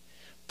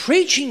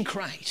 Preaching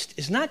Christ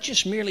is not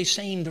just merely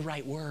saying the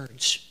right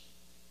words,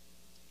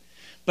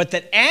 but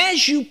that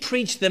as you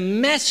preach the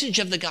message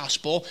of the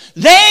gospel,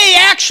 they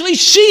actually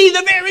see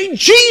the very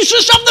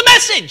Jesus of the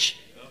message.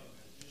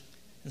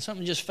 And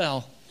something just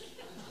fell.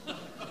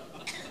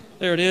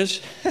 There it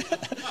is.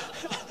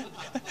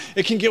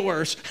 It can get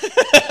worse.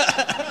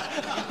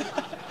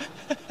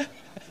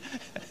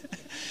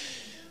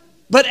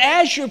 But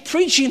as you're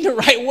preaching the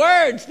right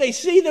words, they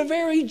see the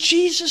very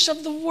Jesus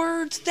of the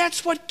words.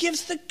 That's what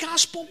gives the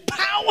gospel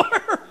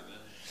power.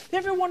 You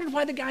ever wondered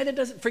why the guy that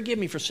doesn't, forgive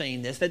me for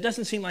saying this, that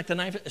doesn't seem like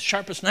the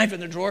sharpest knife in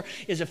the drawer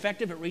is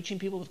effective at reaching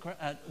people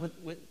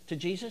to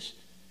Jesus?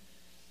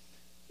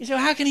 You say,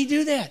 well, how can he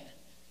do that?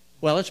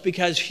 Well, it's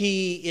because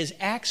he is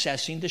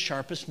accessing the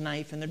sharpest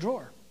knife in the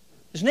drawer.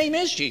 His name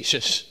is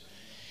Jesus.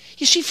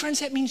 You see,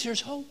 friends, that means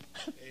there's hope.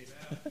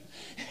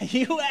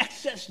 You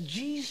access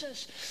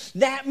Jesus.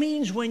 That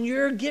means when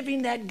you're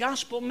giving that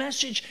gospel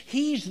message,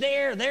 he's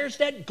there. There's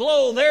that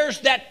glow.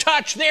 There's that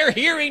touch. They're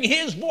hearing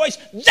his voice.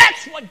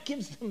 That's what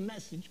gives the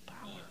message power.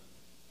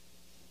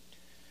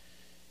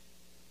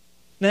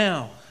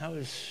 Now, I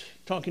was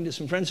talking to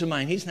some friends of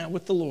mine. He's now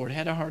with the Lord.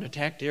 Had a heart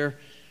attack, dear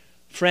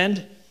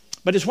friend.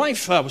 But his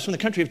wife was from the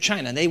country of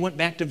China, and they went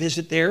back to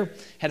visit there,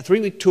 had a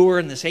 3-week tour,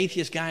 and this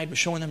atheist guide was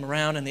showing them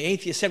around, and the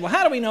atheist said, well,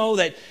 how do we know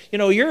that,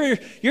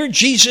 your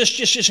Jesus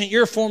just isn't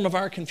your form of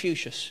our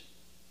Confucius?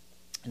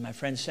 And my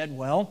friend said,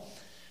 well,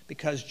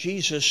 because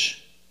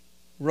Jesus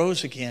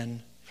rose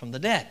again from the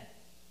dead.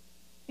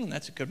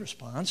 That's a good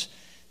response.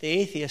 The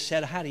atheist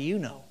said, how do you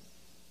know?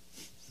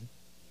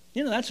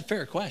 That's a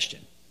fair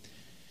question.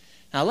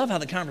 Now, I love how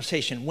the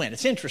conversation went.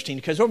 It's interesting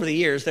because over the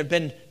years, there have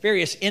been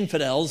various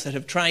infidels that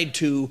have tried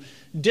to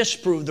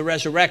disprove the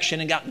resurrection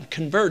and gotten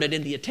converted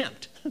in the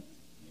attempt.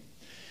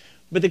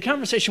 But the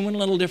conversation went a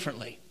little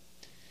differently.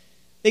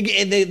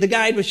 The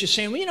guide was just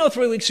saying,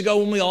 3 weeks ago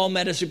when we all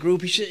met as a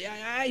group, he said,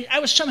 I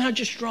was somehow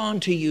just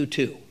drawn to you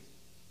too.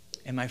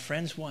 And my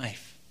friend's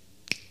wife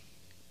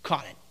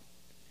caught it.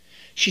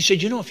 She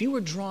said, if you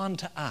were drawn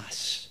to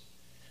us,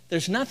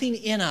 there's nothing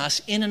in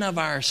us, in and of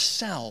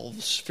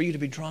ourselves, for you to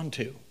be drawn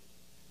to.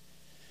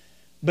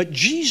 But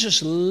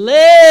Jesus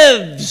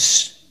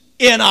lives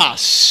in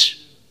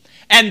us.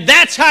 And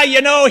that's how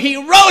you know he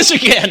rose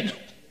again. Amen.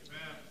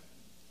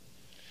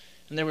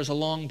 And there was a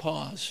long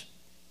pause.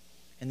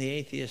 And the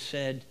atheist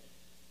said,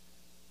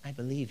 I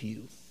believe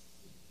you.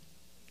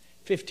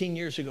 15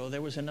 years ago,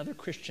 there was another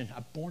Christian, a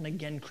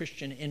born-again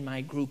Christian in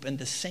my group, and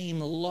the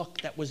same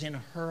look that was in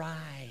her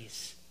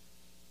eyes,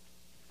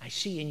 I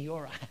see in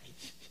your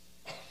eyes.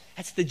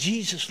 That's the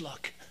Jesus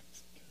look.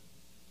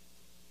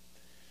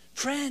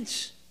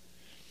 Friends,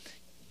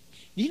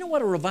 do you know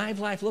what a revived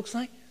life looks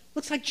like?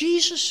 Looks like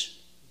Jesus.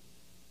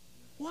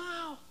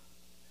 Wow.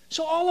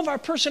 So all of our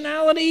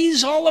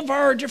personalities, all of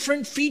our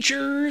different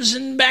features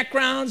and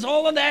backgrounds,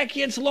 all of that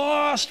gets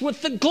lost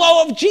with the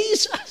glow of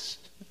Jesus.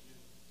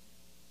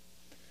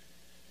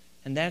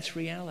 And that's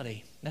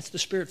reality. That's the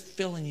Spirit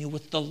filling you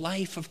with the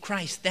life of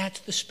Christ. That's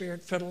the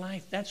Spirit-filled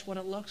life. That's what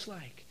it looks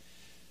like.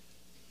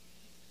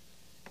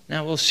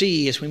 Now we'll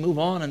see as we move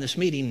on in this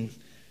meeting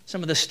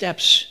some of the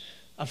steps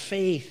of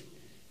faith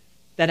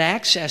that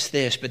access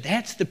this, but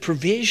that's the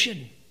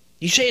provision.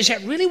 You say, is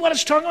that really what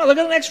it's talking about? Look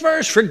at the next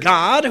verse. For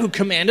God, who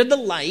commanded the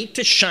light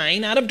to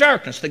shine out of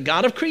darkness, the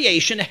God of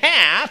creation,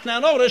 hath, now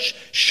notice,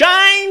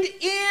 shined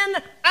in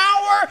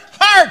our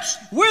hearts.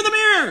 We're the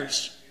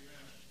mirrors.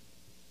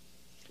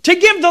 To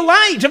give the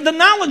light of the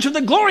knowledge of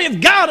the glory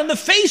of God in the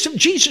face of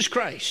Jesus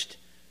Christ.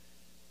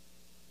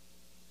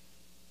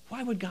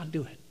 Why would God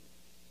do it?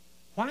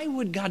 Why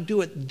would God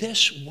do it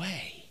this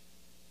way?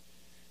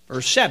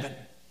 Verse 7.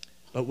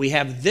 But we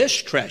have this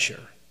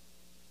treasure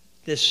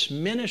this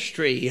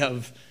ministry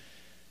of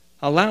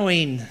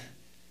allowing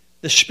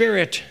the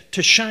Spirit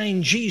to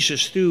shine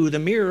Jesus through the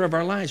mirror of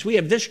our lives. We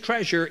have this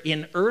treasure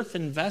in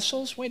earthen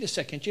vessels. Wait a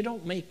second, you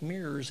don't make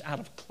mirrors out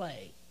of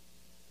clay.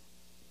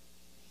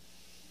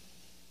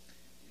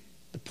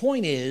 The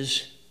point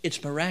is,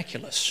 it's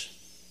miraculous.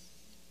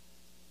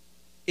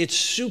 It's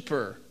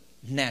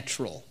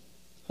supernatural.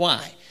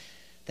 Why?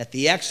 That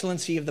the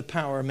excellency of the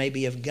power may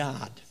be of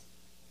God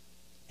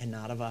and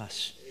not of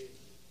us.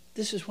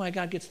 This is why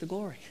God gets the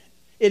glory.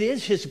 It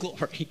is His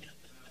glory.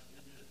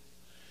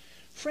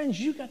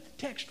 Friends, you got the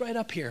text right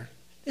up here.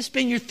 This has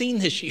been your theme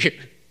this year.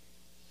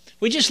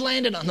 We just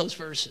landed on those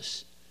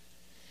verses.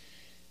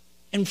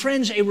 And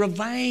friends, a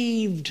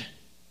revived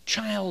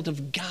child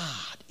of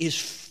God is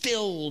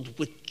filled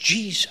with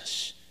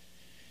Jesus.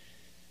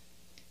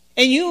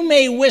 And you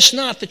may wish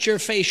not that your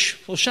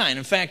face will shine.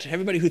 In fact,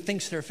 everybody who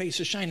thinks their face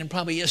is shining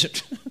probably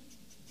isn't.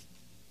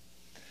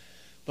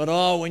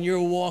 But when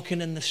you're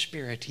walking in the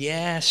Spirit,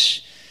 yes,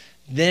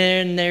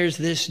 then there's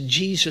this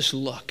Jesus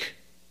look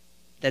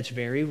that's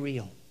very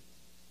real.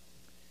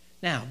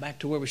 Now, back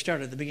to where we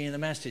started at the beginning of the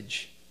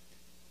message.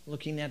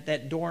 Looking at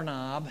that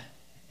doorknob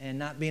and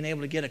not being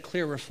able to get a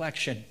clear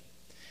reflection.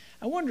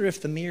 I wonder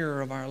if the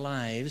mirror of our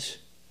lives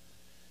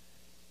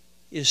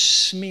is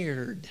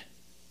smeared.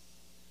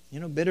 You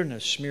know,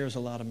 bitterness smears a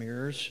lot of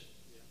mirrors.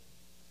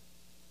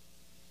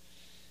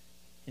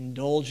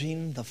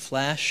 Indulging the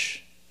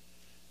flesh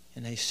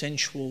in a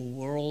sensual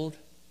world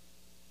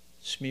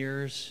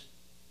smears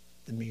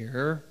the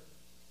mirror.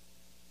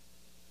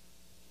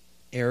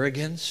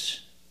 Arrogance,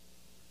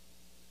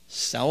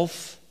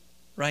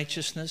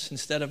 self-righteousness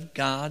instead of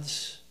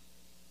God's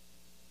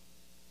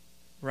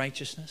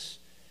righteousness.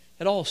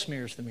 It all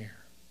smears the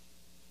mirror.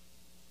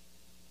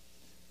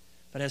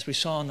 But as we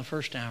saw in the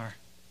first hour,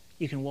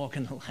 you can walk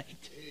in the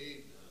light.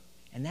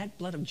 And that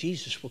blood of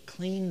Jesus will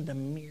clean the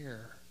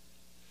mirror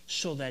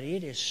so that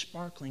it is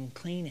sparkling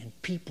clean and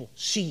people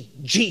see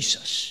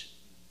Jesus.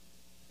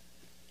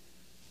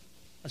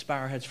 Let's bow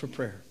our heads for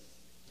prayer.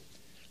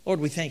 Lord,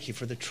 we thank you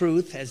for the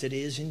truth as it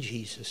is in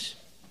Jesus.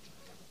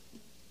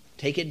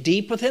 Take it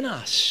deep within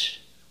us.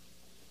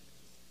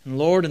 And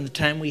Lord, in the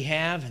time we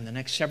have, in the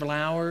next several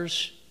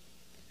hours,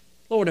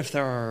 Lord, if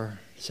there are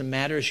some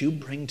matters you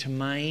bring to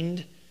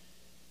mind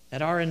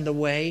that are in the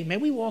way, may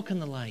we walk in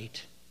the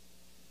light,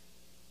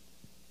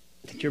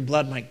 that your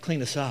blood might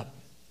clean us up.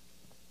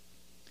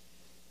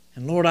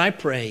 And Lord, I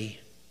pray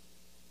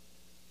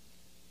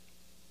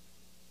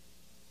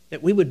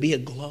that we would be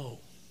aglow,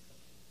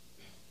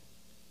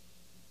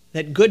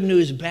 that Good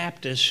News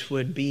Baptist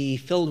would be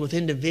filled with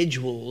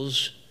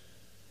individuals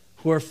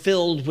who are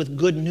filled with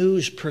good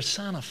news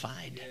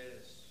personified. Yes.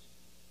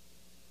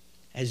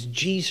 As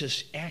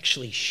Jesus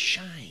actually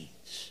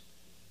shines,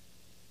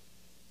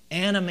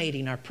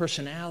 animating our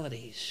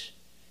personalities,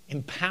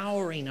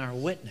 empowering our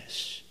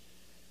witness,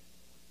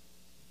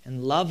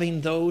 and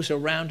loving those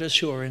around us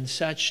who are in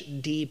such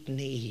deep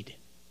need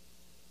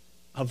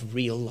of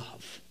real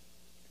love.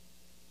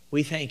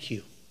 We thank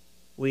you.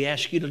 We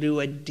ask you to do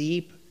a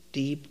deep,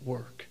 deep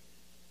work.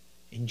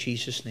 In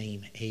Jesus'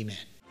 name, amen.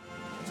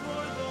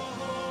 Toward the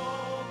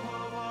hope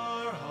of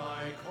our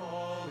high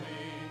calling,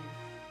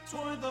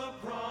 toward the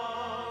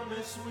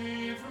promise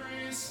we've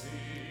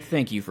received.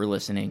 Thank you for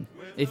listening.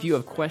 If you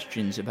have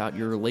questions about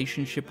your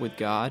relationship with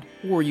God,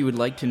 or you would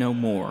like to know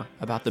more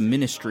about the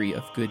ministry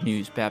of Good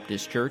News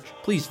Baptist Church,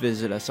 please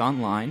visit us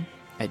online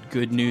at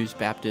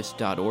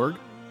goodnewsbaptist.org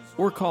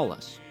or call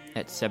us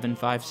at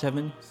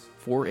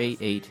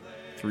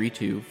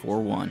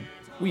 757-488-3241.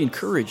 We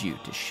encourage you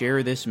to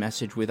share this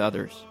message with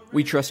others.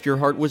 We trust your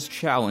heart was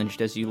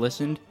challenged as you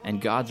listened, and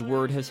God's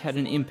Word has had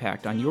an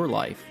impact on your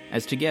life,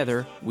 as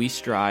together we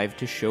strive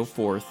to show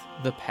forth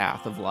the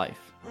path of life.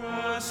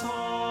 Press on.